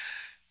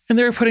 And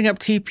they were putting up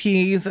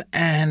teepees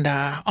and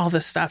all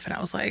this stuff. And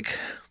I was like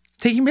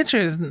taking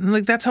pictures. And,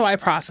 like that's how I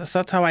process.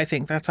 That's how I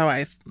think. That's how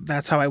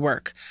I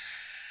work.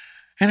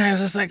 And I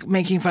was just like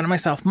making fun of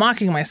myself,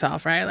 mocking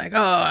myself, right? Like,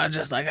 I'm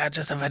just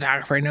a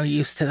photographer, no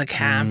use to the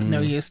camp,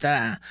 no use to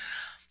that.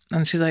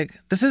 And she's like,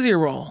 this is your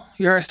role.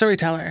 You're a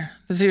storyteller.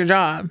 This is your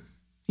job.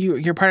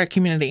 You're part of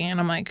community. And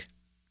I'm like,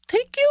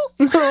 thank you.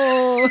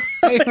 Oh,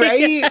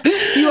 right?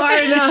 You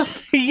are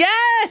enough.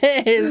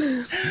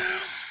 Yes.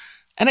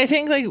 And I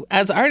think like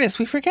as artists,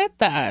 we forget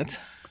that.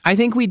 I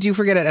think we do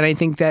forget it. And I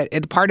think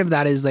that part of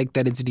that is like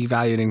that it's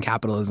devalued in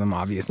capitalism,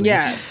 obviously.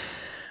 Yes.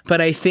 But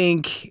I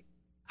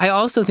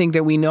also think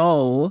that we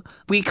know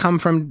we come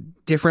from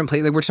different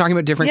places. Like we're talking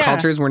about different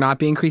cultures. We're not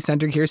being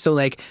Cree-centric here. So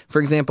like, for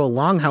example,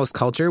 Longhouse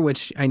culture,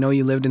 which I know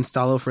you lived in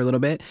Stalo for a little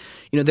bit.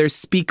 There's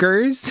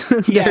speakers.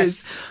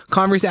 There's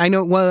conversation.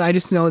 I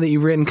just know that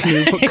you've written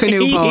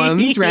canoe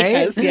poems,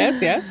 right?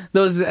 Yes.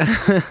 Those,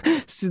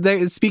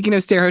 speaking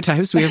of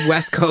stereotypes, we have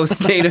West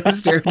Coast native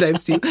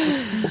stereotypes too.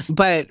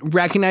 But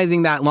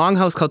recognizing that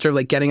Longhouse culture of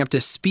like getting up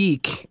to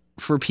speak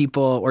for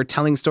people or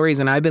telling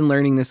stories. And I've been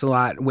learning this a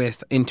lot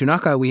in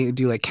Tunaka, we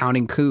do like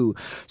counting coup.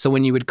 So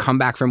when you would come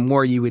back from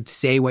war, you would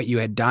say what you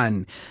had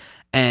done.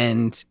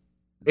 And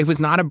it was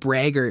not a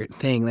braggart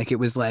thing. Like, it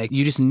was like,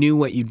 you just knew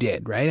what you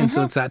did, right? And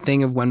so it's that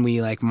thing of when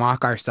we like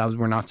mock ourselves,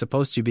 we're not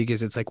supposed to,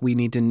 because it's like, we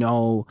need to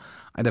know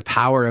the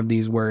power of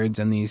these words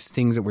and these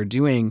things that we're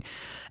doing.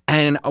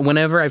 And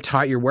whenever I've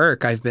taught your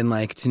work, I've been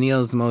like,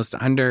 Tenille's the most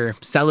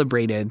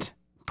under-celebrated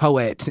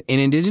poet in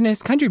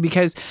Indigenous country,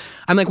 because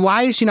I'm like,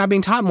 why is she not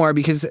being taught more?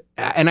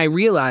 And I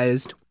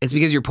realized it's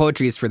because your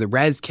poetry is for the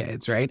res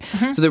kids, right?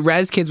 So the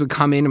res kids would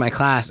come into my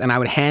class and I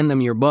would hand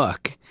them your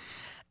book.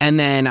 And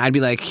then I'd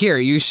be like, here,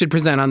 you should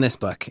present on this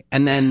book.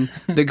 And then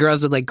the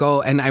girls would like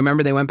go. And I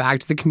remember they went back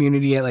to the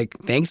community at like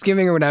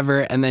Thanksgiving or whatever.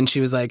 And then she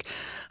was like,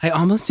 I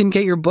almost didn't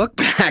get your book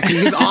back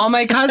because all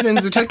my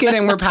cousins took it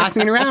and were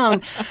passing it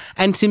around.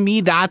 And to me,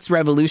 that's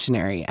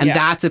revolutionary. And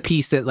that's a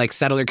piece that like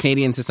settler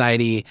Canadian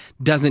society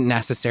doesn't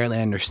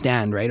necessarily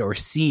understand, right? Or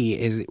see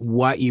is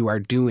what you are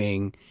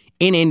doing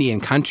in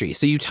Indian country.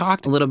 So you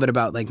talked a little bit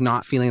about like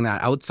not feeling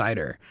that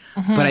outsider.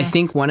 But I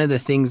think one of the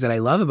things that I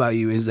love about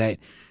you is that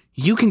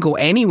you can go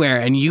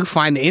anywhere and you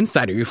find the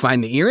insider. You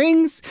find the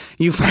earrings.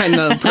 You find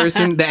the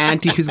person, the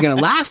auntie who's going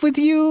to laugh with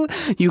you.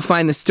 You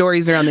find the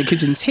stories around the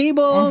kitchen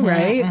table,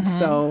 right?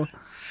 So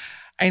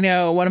I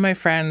know one of my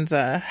friends,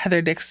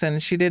 Heather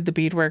Dixon, she did the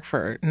beadwork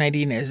for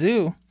Nadine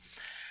Azu.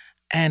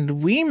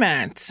 And we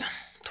met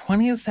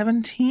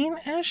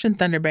 2017-ish in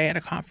Thunder Bay at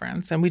a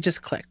conference. And we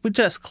just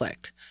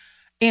clicked.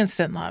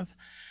 Instant love.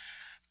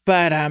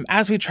 But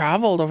as we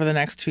traveled over the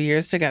next 2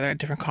 years together at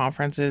different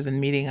conferences and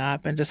meeting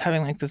up and just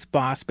having like this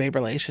boss-babe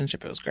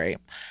relationship, it was great.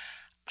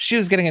 She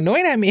was getting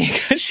annoyed at me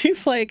because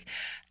she's like,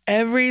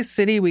 every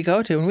city we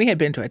go to, and we had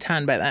been to a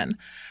ton by then,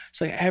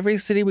 she's like, every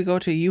city we go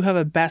to, you have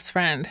a best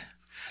friend.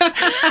 I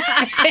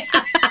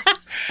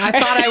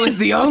thought I was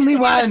the only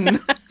one.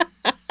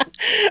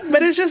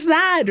 But it's just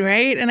that,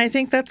 right? And I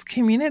think that's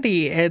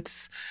community.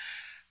 It's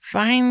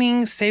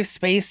finding safe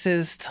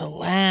spaces to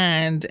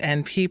land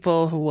and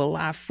people who will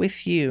laugh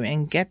with you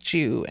and get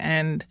you,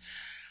 and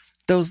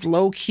those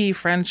low-key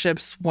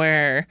friendships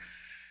where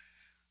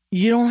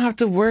you don't have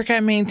to work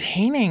at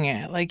maintaining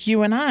it, like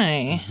you and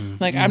I.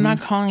 Like, I'm not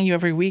calling you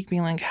every week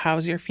being like,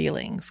 how's your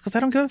feelings? Because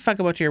I don't give a fuck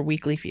about your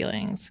weekly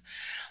feelings.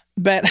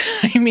 But,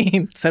 I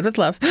mean, said with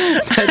love.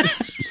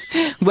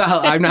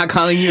 Well, I'm not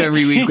calling you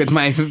every week with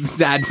my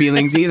sad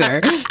feelings either,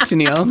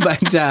 Tenille.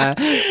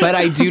 But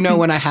I do know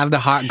when I have the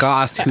hot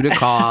goss who to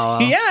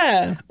call.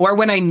 Yeah. Or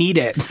when I need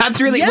it. That's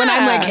really when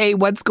I'm like, hey,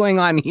 what's going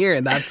on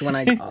here? That's when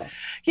I call.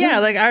 Yeah,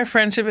 like our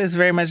friendship is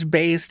very much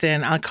based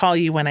in I'll call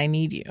you when I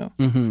need you.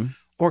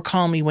 Or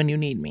call me when you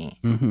need me.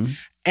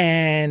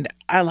 And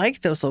I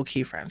like those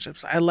low-key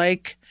friendships. I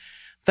like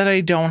that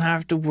I don't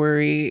have to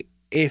worry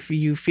if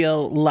you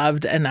feel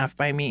loved enough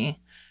by me.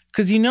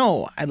 Because you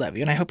know I love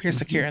you, and I hope you're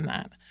secure in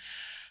that.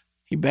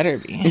 You better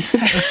be.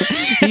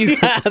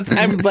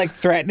 I'm like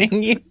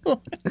threatening you.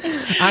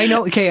 I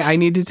know. Okay, I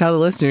need to tell the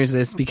listeners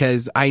this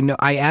because I know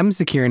I am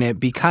secure in it,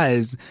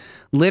 because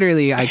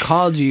literally I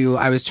called you.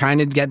 I was trying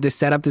to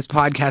set up this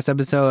podcast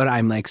episode.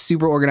 I'm like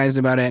super organized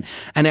about it.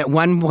 And at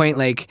one point,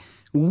 like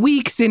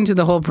weeks into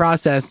the whole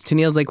process,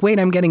 Tenille's like, wait,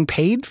 I'm getting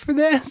paid for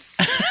this?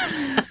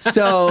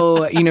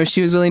 So,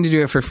 she was willing to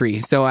do it for free.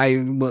 So I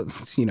know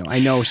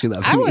she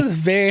loves me. I was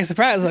very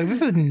surprised. Like,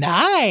 this is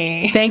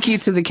nice. Thank you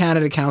to the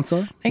Canada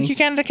Council. Thank you,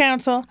 Canada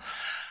Council.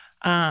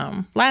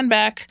 Land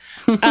back.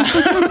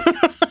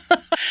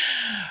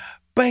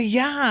 But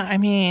yeah, I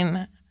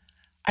mean,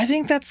 I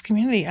think that's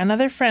community.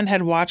 Another friend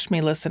had watched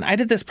me listen. I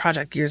did this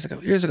project years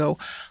ago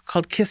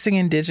called Kissing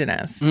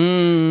Indigenous.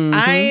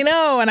 I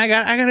know, and I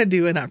got to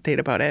do an update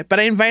about it. But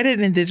I invited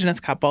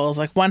Indigenous couples.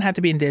 Like, one had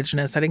to be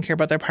Indigenous. I didn't care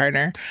about their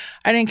partner.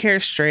 I didn't care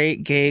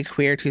straight, gay,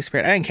 queer,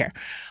 two-spirit. I didn't care.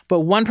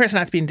 But one person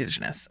had to be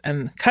Indigenous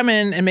and come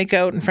in and make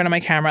out in front of my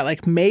camera.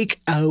 Like,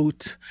 make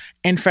out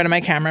in front of my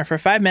camera for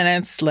 5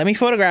 minutes. Let me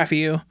photograph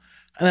you, and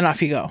then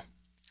off you go.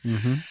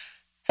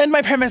 And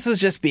my premise is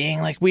just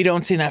being like, we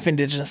don't see enough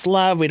Indigenous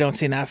love. We don't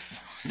see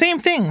enough. Same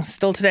thing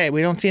still today.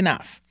 We don't see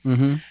enough.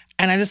 And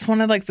I just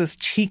wanted like this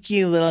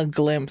cheeky little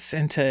glimpse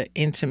into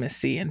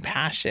intimacy and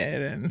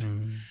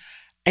passion.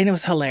 And it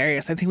was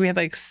hilarious. I think we had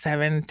like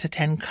 7 to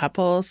 10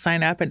 couples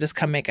sign up and just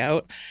come make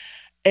out.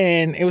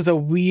 And it was a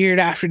weird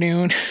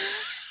afternoon.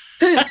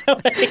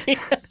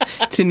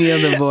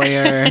 Tenille the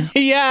voyeur.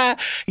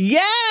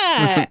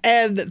 Yeah.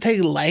 And they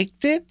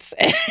liked it.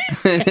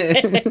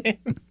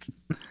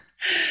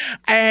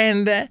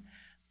 And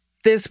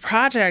this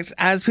project,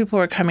 as people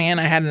were coming in,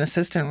 I had an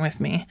assistant with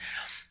me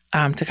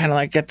to kind of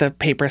like get the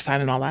paper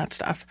signed and all that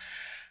stuff.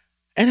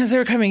 And as they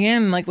were coming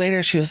in, like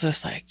later, she was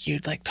just like,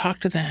 you'd like talk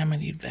to them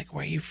and you'd like,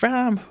 where are you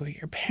from? Who are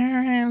your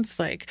parents?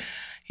 Like,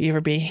 you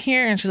ever been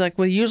here? And she's like,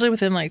 well, usually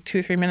within like 2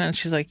 or 3 minutes,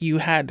 she's like, you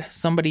had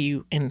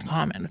somebody in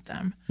common with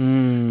them.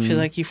 She's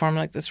like, you formed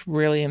like this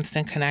really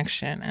instant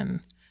connection. And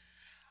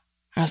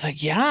I was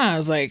like, yeah.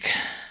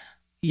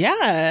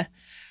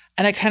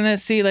 And I kind of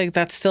see, like,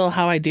 that's still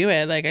how I do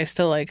it. Like, I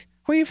still, like,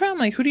 where are you from?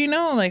 Like, who do you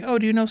know? Like, oh,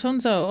 do you know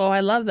so-and-so? Oh, I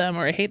love them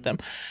or I hate them.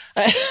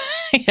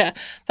 Yeah,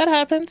 that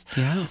happens.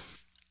 Yeah.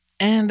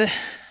 And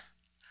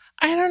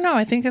I don't know.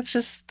 I think it's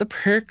just the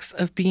perks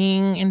of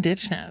being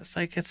Indigenous.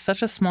 Like, it's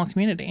such a small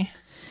community.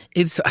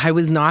 I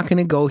was not going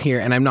to go here,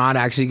 and I'm not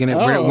actually going to,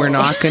 we're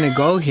not going to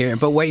go here.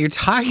 But what you're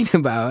talking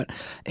about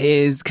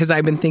is, because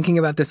I've been thinking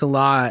about this a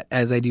lot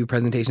as I do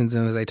presentations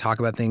and as I talk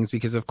about things,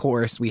 because of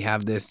course we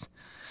have this,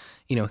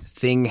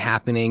 thing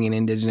happening in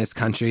Indigenous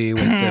country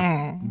with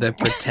the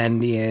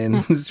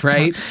pretendians,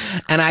 right?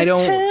 And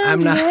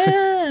I'm not,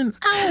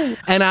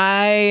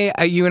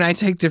 and you and I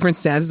take different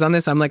stances on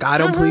this. I'm like, I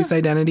don't police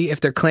identity.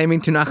 If they're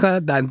claiming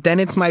Tunaka, then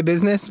it's my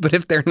business. But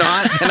if they're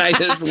not, then I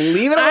just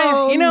leave it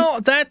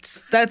alone.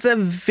 That's a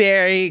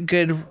very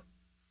good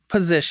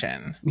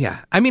position. Yeah.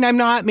 I mean, I'm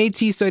not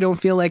Métis, so I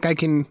don't feel like I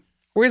can...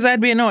 Whereas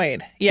I'd be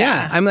annoyed.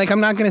 Yeah. I'm like,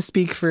 I'm not going to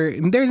speak for...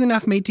 There's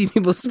enough Métis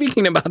people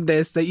speaking about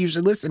this that you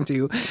should listen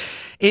to.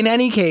 In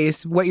any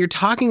case, what you're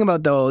talking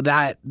about, though,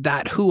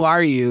 that who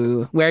are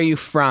you? Where are you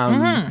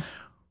from?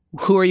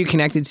 Who are you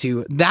connected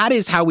to? That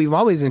is how we've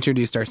always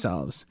introduced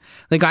ourselves.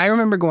 Like, I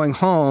remember going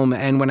home,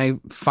 and when I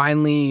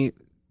finally,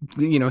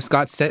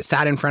 Scott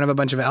sat in front of a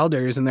bunch of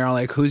elders, and they're all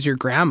like, who's your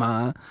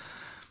grandma?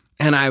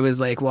 And I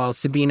was like, well,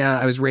 Sabina,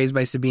 I was raised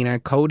by Sabina,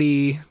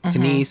 Cody,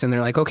 Denise, and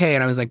they're like, okay.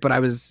 And I was like, but I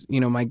was,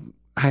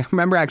 I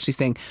remember actually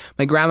saying,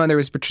 my grandmother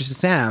was Patricia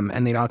Sam,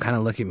 and they'd all kind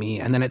of look at me.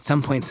 And then at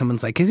some point,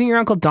 someone's like, isn't your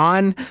Uncle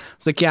Don? I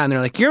was like, yeah. And they're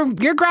like, your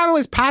grandma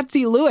was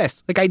Patsy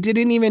Lewis. Like, I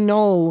didn't even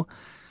know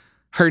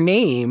her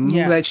name,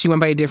 that she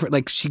went by a different,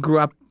 like, she grew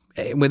up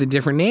with a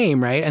different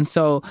name, right? And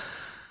so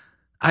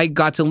I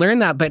got to learn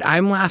that, but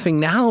I'm laughing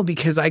now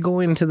because I go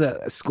into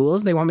the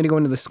schools. They want me to go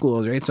into the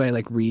schools, right? So I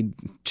like read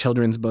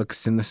children's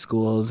books in the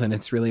schools, and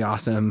it's really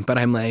awesome. But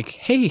I'm like,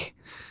 hey,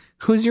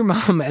 who's your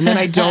mom? And then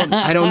I don't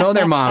know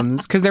their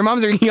moms because their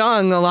moms are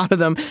young, a lot of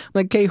them. I'm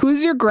like, hey,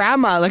 who's your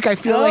grandma? Like, I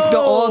feel like the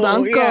old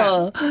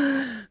uncle.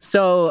 Yeah.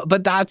 So,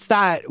 but that's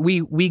that.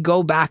 We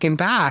go back and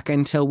back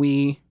until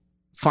we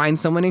find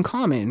someone in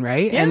common,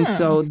 right? Yeah. And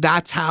so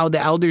that's how the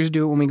elders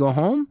do it when we go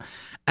home.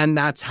 And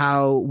that's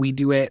how we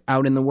do it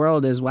out in the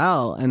world as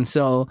well. And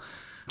so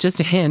just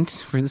a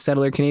hint for the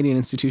settler Canadian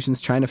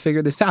institutions trying to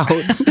figure this out.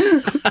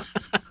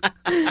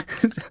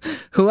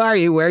 Who are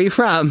you? Where are you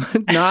from?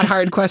 Not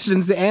hard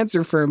questions to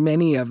answer for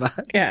many of us.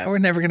 Yeah, we're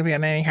never going to be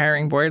on any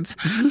hiring boards.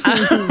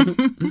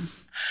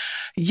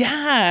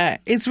 Yeah,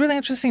 it's really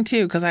interesting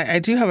too, because I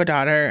do have a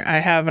daughter. I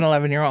have an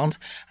 11-year-old,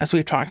 as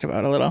we've talked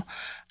about a little.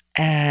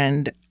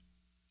 And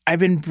I've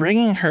been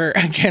bringing her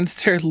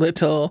against her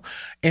little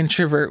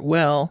introvert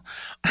will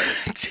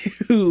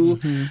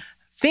to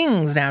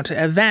things now,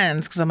 to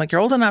events, because I'm like, you're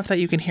old enough that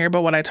you can hear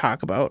about what I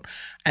talk about.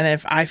 And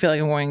if I feel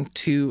like I'm going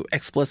too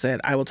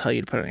explicit, I will tell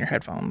you to put on your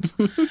headphones,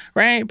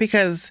 right?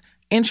 Because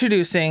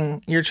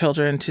introducing your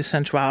children to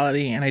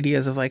sensuality and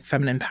ideas of like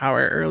feminine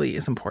power early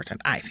is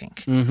important, I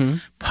think.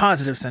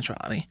 Positive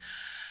sensuality.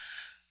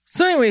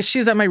 So anyway,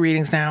 she's at my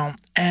readings now.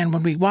 And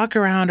when we walk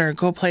around or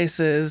go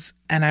places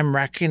and I'm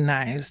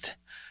recognized,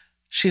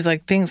 she's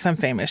like, thinks I'm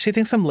famous. She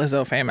thinks I'm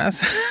Lizzo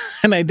famous.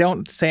 And I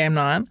don't say I'm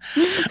not.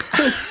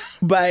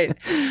 But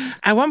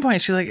at one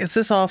point, she's like, is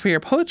this all for your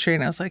poetry?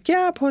 And I was like,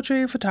 yeah,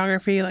 poetry,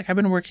 photography. Like, I've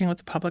been working with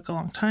the public a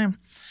long time.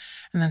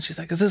 And then she's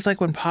like, is this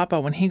like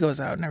when he goes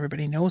out and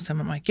everybody knows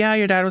him? I'm like, yeah,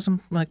 your dad was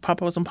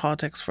Papa was in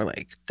politics for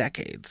like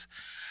decades.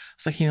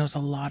 It's like, he knows a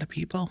lot of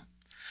people.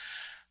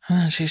 And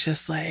then she's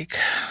just like,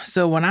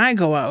 so when I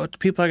go out,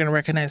 people are going to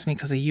recognize me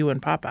because of you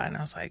and Papa. And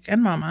I was like,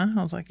 and Mama?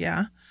 I was like,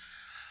 yeah.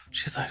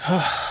 She's like,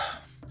 oh,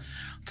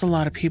 it's a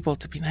lot of people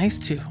to be nice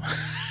to.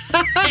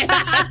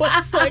 I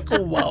was like,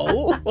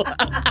 whoa.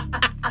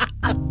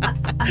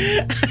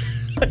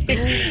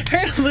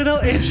 Her little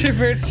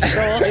introvert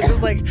soul is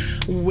just like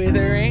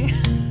withering.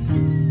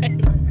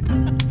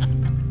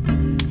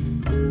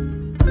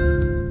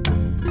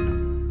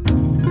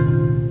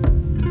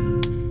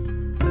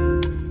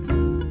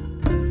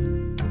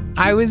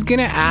 I was going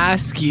to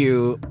ask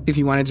you if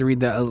you wanted to read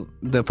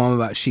the poem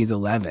about She's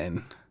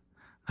 11.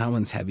 That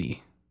one's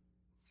heavy.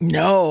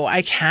 No,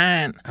 I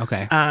can't.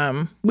 Okay.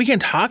 We can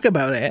talk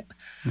about it.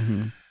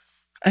 And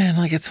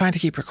like, it's fine to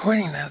keep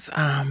recording this.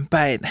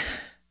 But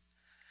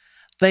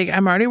like,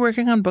 I'm already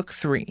working on book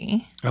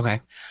 3.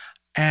 Okay.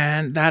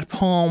 And that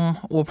poem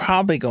will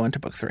probably go into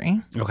book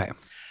 3. Okay.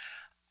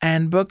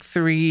 And book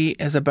 3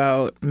 is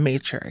about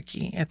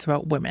matriarchy. It's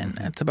about women.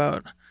 It's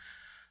about,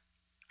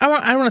 I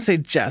don't want to say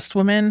just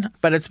women,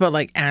 but it's about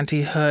like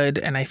antihood.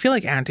 And I feel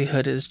like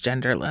antihood is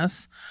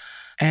genderless.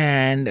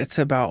 And it's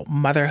about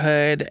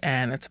motherhood,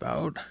 and it's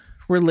about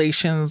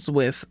relations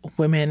with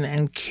women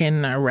and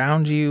kin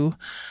around you.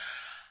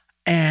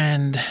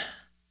 And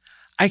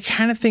I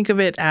kind of think of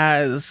it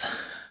as,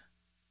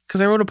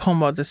 because I wrote a poem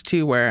about this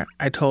too, where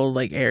I told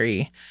like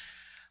Ari,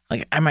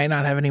 like, I might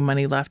not have any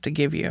money left to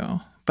give you,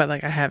 but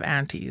like I have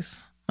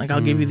aunties. Like,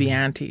 I'll give you the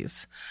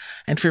aunties.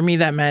 And for me,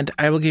 that meant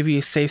I will give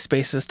you safe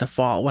spaces to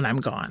fall when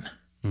I'm gone.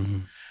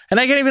 And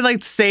I can't even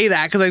like say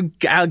that because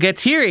I'll get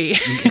teary.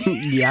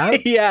 Yeah.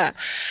 Yeah.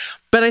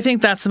 But I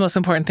think that's the most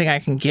important thing I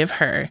can give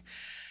her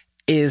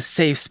is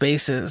safe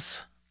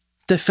spaces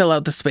to fill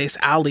out the space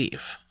I'll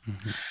leave.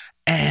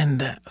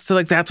 And so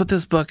like, that's what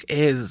this book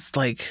is.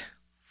 Like,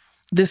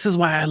 this is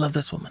why I love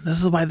this woman.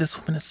 This is why this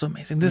woman is so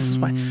amazing. This is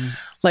why,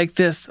 like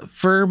this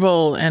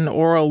verbal and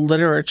oral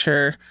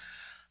literature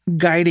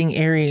guiding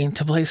Aerie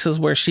to places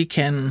where she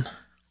can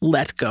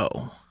let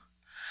go.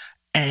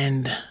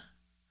 And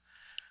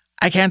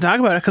I can't talk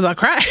about it because I'll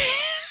cry.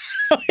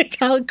 Like,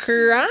 I'll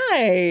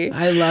cry.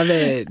 I love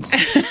it.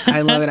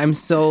 I love it. I'm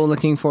so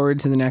looking forward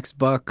to the next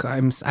book.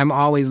 I'm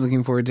always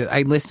looking forward to.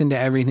 I listen to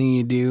everything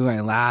you do. I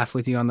laugh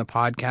with you on the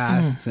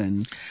podcasts,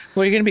 and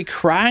well, you're gonna be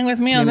crying with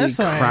me on this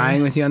one.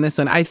 Crying with you on this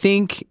one. I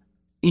think,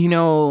 you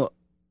know,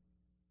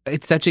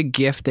 it's such a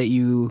gift that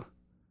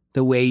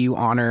the way you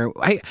honor.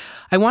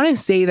 I want to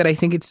say that I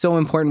think it's so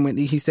important when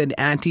he said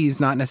auntie is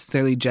not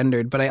necessarily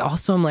gendered, but I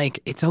also am like,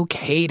 it's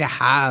okay to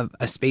have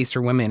a space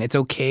for women. It's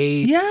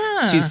okay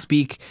to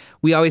speak.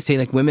 We always say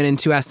like women in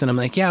 2S, and I'm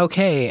like, yeah,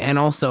 okay. And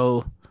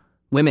also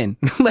women,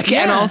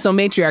 and also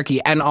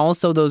matriarchy, and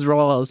also those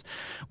roles.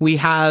 We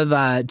have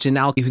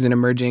Janelle, who's an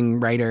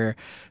emerging writer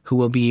who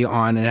will be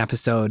on an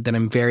episode that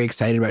I'm very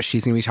excited about.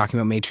 She's going to be talking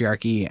about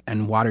matriarchy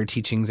and water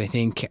teachings, I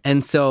think.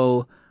 And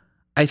so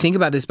I think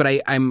about this,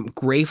 but I'm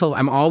grateful.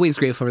 I'm always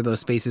grateful for those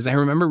spaces. I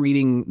remember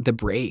reading The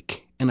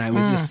Break, and I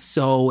was just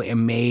so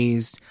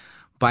amazed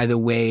by the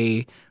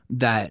way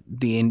that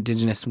the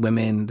Indigenous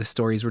women, the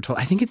stories were told.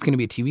 I think it's going to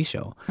be a TV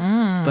show,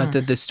 but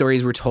that the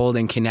stories were told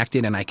and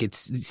connected, and I could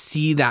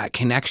see that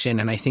connection.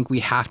 And I think we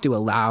have to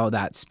allow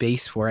that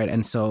space for it.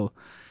 And so,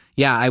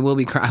 yeah, I will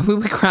be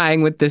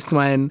crying with this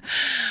one.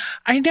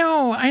 I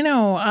know.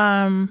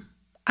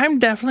 I'm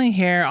definitely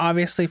here,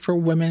 obviously, for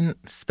women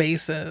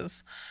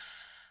spaces.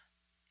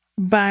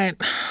 But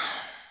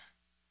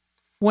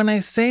when I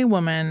say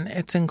woman,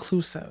 it's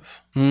inclusive.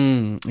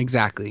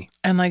 Exactly.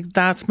 And like,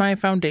 that's my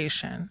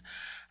foundation.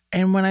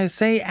 And when I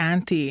say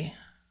auntie,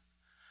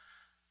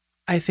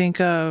 I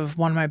think of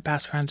one of my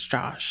best friends,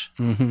 Josh.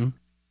 Mm-hmm.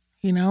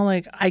 You know,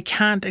 like, I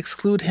can't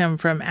exclude him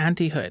from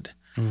auntyhood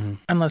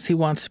unless he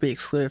wants to be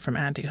excluded from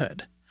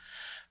auntyhood.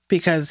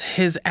 Because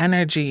his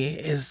energy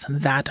is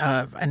that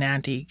of an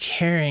auntie,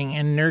 caring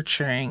and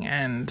nurturing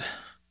and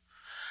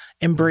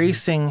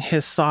embracing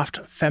his soft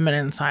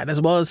feminine side as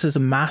well as his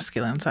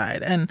masculine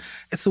side. And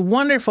it's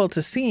wonderful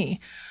to see.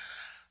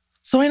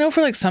 So I know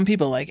for like some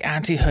people, like,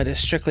 auntyhood is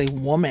strictly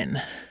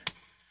woman.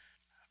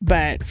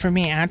 But for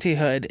me,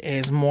 auntyhood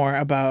is more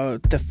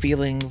about the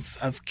feelings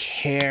of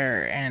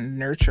care and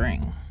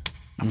nurturing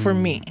for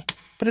me.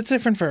 But it's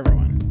different for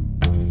everyone.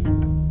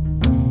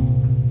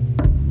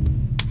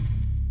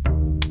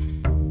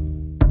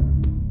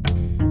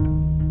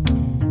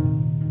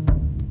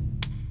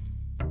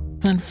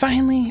 And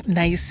finally,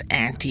 nice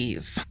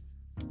aunties.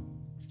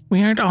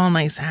 We aren't all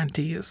nice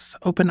aunties.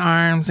 Open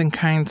arms and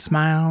kind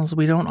smiles.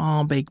 We don't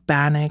all bake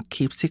bannock,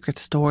 keep secret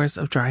stores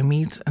of dry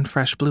meat and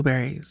fresh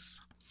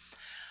blueberries.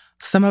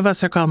 Some of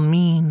us are called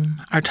mean.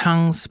 Our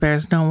tongue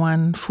spares no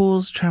one.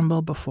 Fools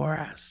tremble before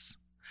us.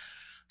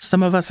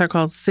 Some of us are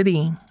called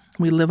city.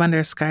 We live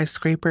under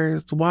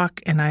skyscrapers,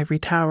 walk in ivory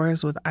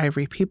towers with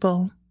ivory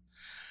people.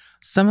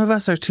 Some of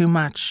us are too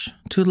much,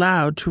 too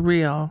loud, too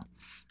real.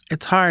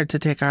 It's hard to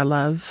take our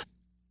love.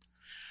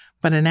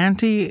 But an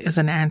auntie is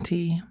an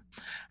auntie,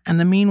 and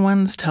the mean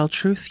ones tell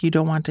truth you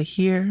don't want to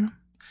hear,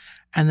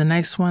 and the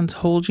nice ones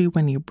hold you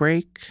when you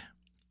break,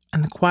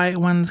 and the quiet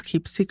ones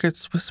keep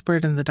secrets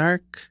whispered in the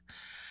dark,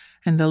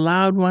 and the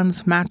loud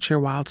ones match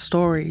your wild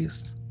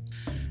stories,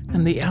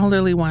 and the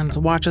elderly ones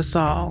watch us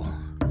all,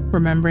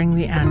 remembering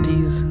the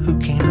aunties who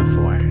came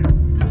before.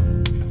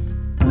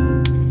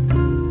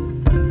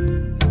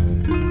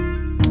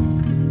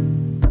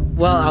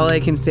 Well, all I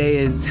can say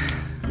is,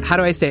 how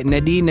do I say it?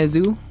 Nadi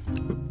Nazu?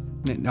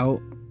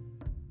 No.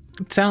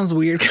 It sounds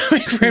weird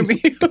coming from you.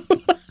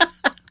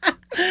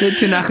 The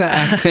Tanaka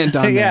accent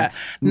on yeah. there.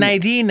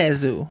 Nadi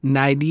Nezu.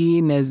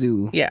 Nadi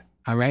Nezu. Yeah.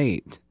 All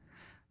right.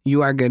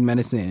 You are good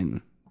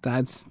medicine.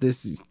 That's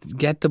this.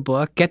 Get the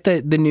book. Get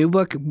the new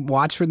book.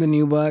 Watch for the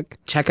new book.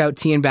 Check out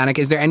Tea and Bannock.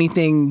 Is there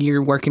anything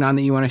you're working on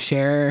that you want to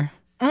share?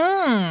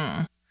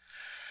 I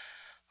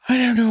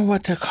don't know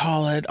what to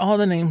call it. All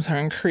the names are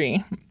in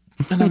Cree.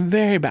 And I'm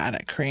very bad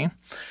at Cree.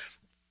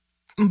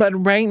 But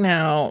right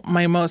now,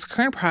 my most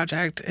current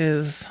project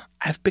is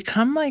I've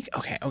become like,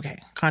 okay,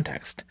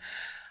 context.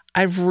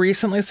 I've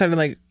recently started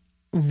like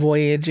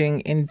voyaging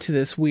into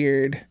this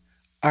weird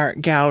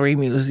art gallery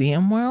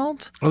museum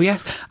world. Oh,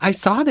 yes. I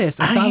saw this.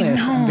 I saw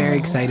this. I'm very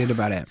excited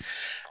about it.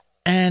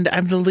 And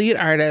I'm the lead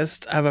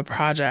artist of a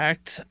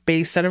project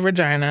based out of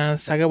Regina,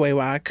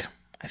 Sagawaywak.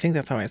 I think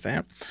that's how I say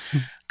it.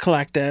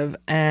 Collective.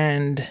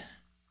 And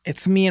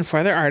it's me and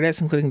 4 other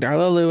artists, including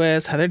Darla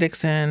Lewis, Heather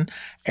Dixon,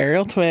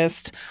 Ariel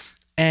Twist,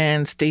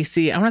 and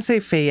Stacy, I want to say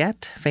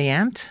Fayette.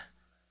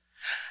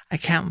 I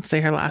can't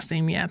say her last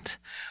name yet.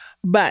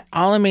 But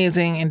all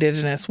amazing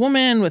Indigenous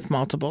women with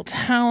multiple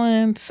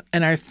talents.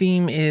 And our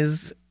theme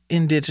is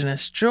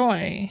Indigenous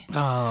joy.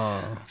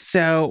 Oh.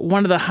 So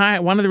one of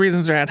the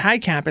reasons we're at High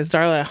Camp is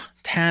Darla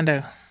tanned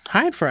a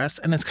hide for us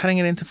and is cutting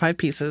it into 5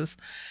 pieces.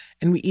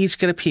 And we each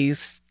get a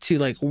piece to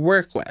like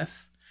work with.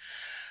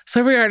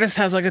 So every artist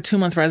has like a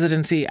 2-month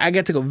residency. I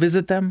get to go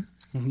visit them.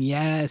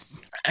 Yes.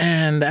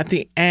 And at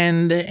the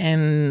end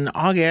in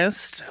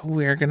August,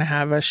 we're going to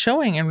have a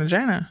showing in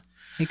Regina.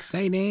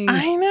 Exciting.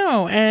 I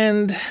know.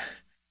 And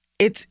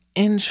it's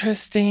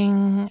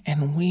interesting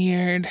and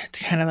weird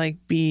to kind of like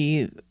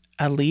be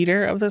a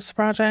leader of this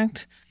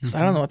project, because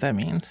I don't know what that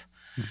means.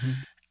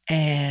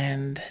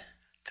 And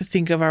to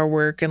think of our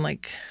work in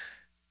like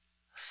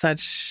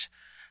such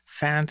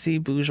fancy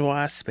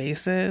bourgeois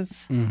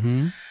spaces.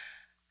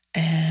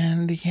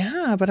 And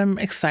yeah, but I'm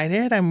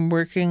excited. I'm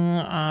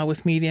working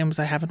with mediums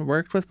I haven't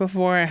worked with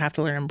before. I have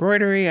to learn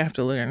embroidery. I have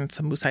to learn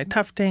some moussaille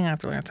tufting. I have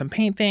to learn some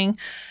painting.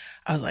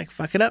 I was like,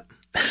 fuck it up.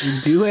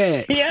 Do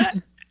it. Yeah.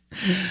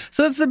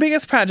 So it's the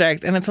biggest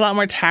project, and it's a lot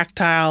more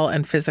tactile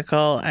and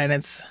physical, and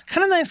it's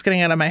kind of nice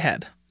getting out of my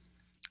head.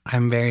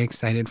 I'm very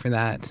excited for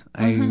that.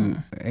 I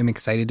am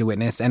excited to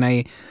witness, and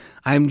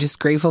I'm just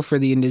grateful for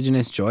the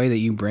Indigenous joy that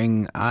you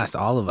bring us,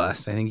 all of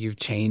us. I think you've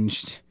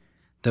changed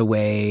the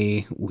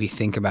way we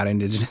think about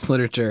Indigenous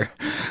literature.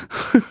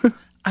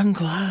 I'm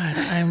glad.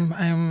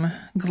 I'm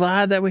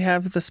glad that we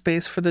have the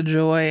space for the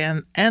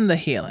joy and the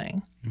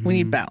healing. We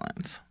need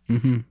balance.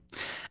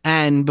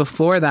 And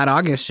before that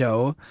August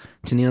show,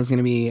 Tenille's going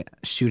to be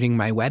shooting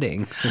my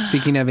wedding. So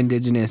speaking of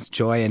Indigenous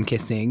joy and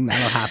kissing,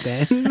 that'll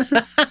happen.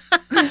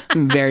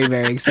 I'm very,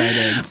 very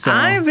excited. So,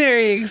 I'm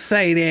very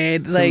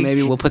excited. So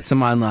maybe we'll put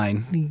some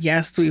online.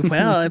 Yes, we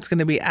will. It's going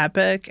to be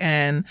epic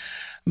and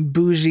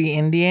bougie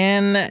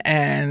Indian,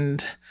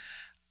 and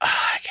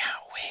I can't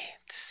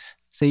wait.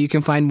 So you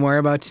can find more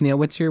about Tenille.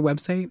 What's your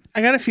website?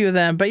 I got a few of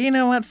them, but you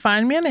know what?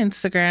 Find me on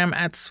Instagram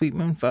at Sweet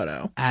Moon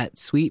Photo. At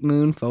Sweet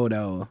Moon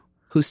Photo.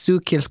 Husu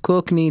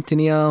kilkukni,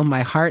 Tenille.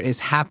 My heart is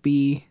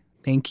happy.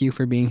 Thank you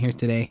for being here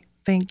today.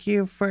 Thank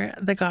you for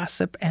the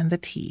gossip and the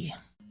tea.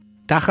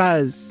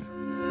 Tachas.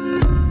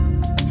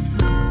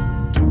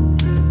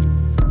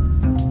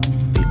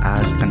 The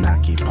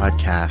ʔasqanaki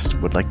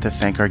podcast would like to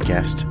thank our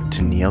guest,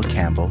 Tenille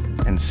Campbell,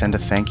 and send a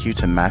thank you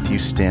to Matthew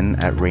Stinn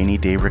at Rainy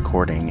Day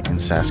Recording in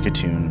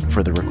Saskatoon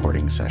for the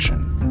recording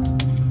session.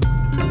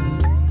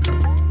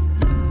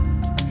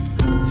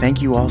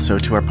 Thank you also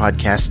to our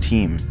podcast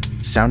team,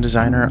 sound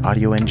designer,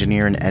 audio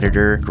engineer, and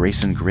editor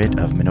Grayson Grit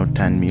of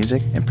Minotan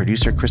Music, and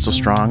producer Crystal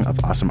Strong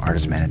of Awesome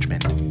Artist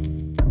Management.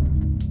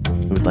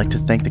 We would like to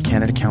thank the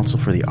Canada Council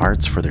for the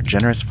Arts for their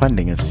generous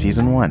funding of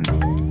Season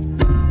 1.